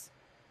jobs.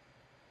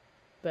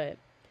 But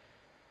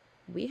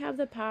we have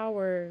the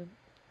power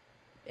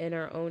in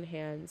our own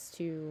hands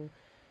to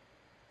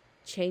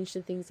change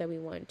the things that we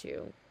want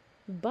to.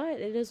 But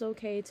it is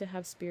okay to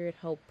have spirit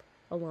help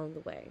along the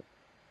way.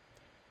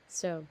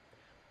 So,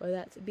 with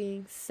that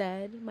being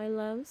said, my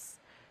loves,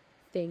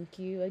 thank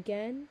you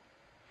again.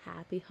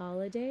 Happy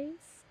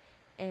holidays.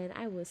 And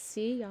I will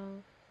see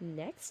y'all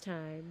next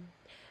time,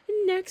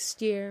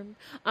 next year,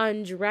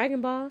 on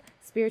Dragon Ball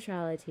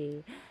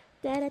Spirituality.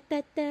 Da da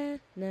da da,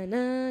 na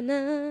na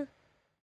na.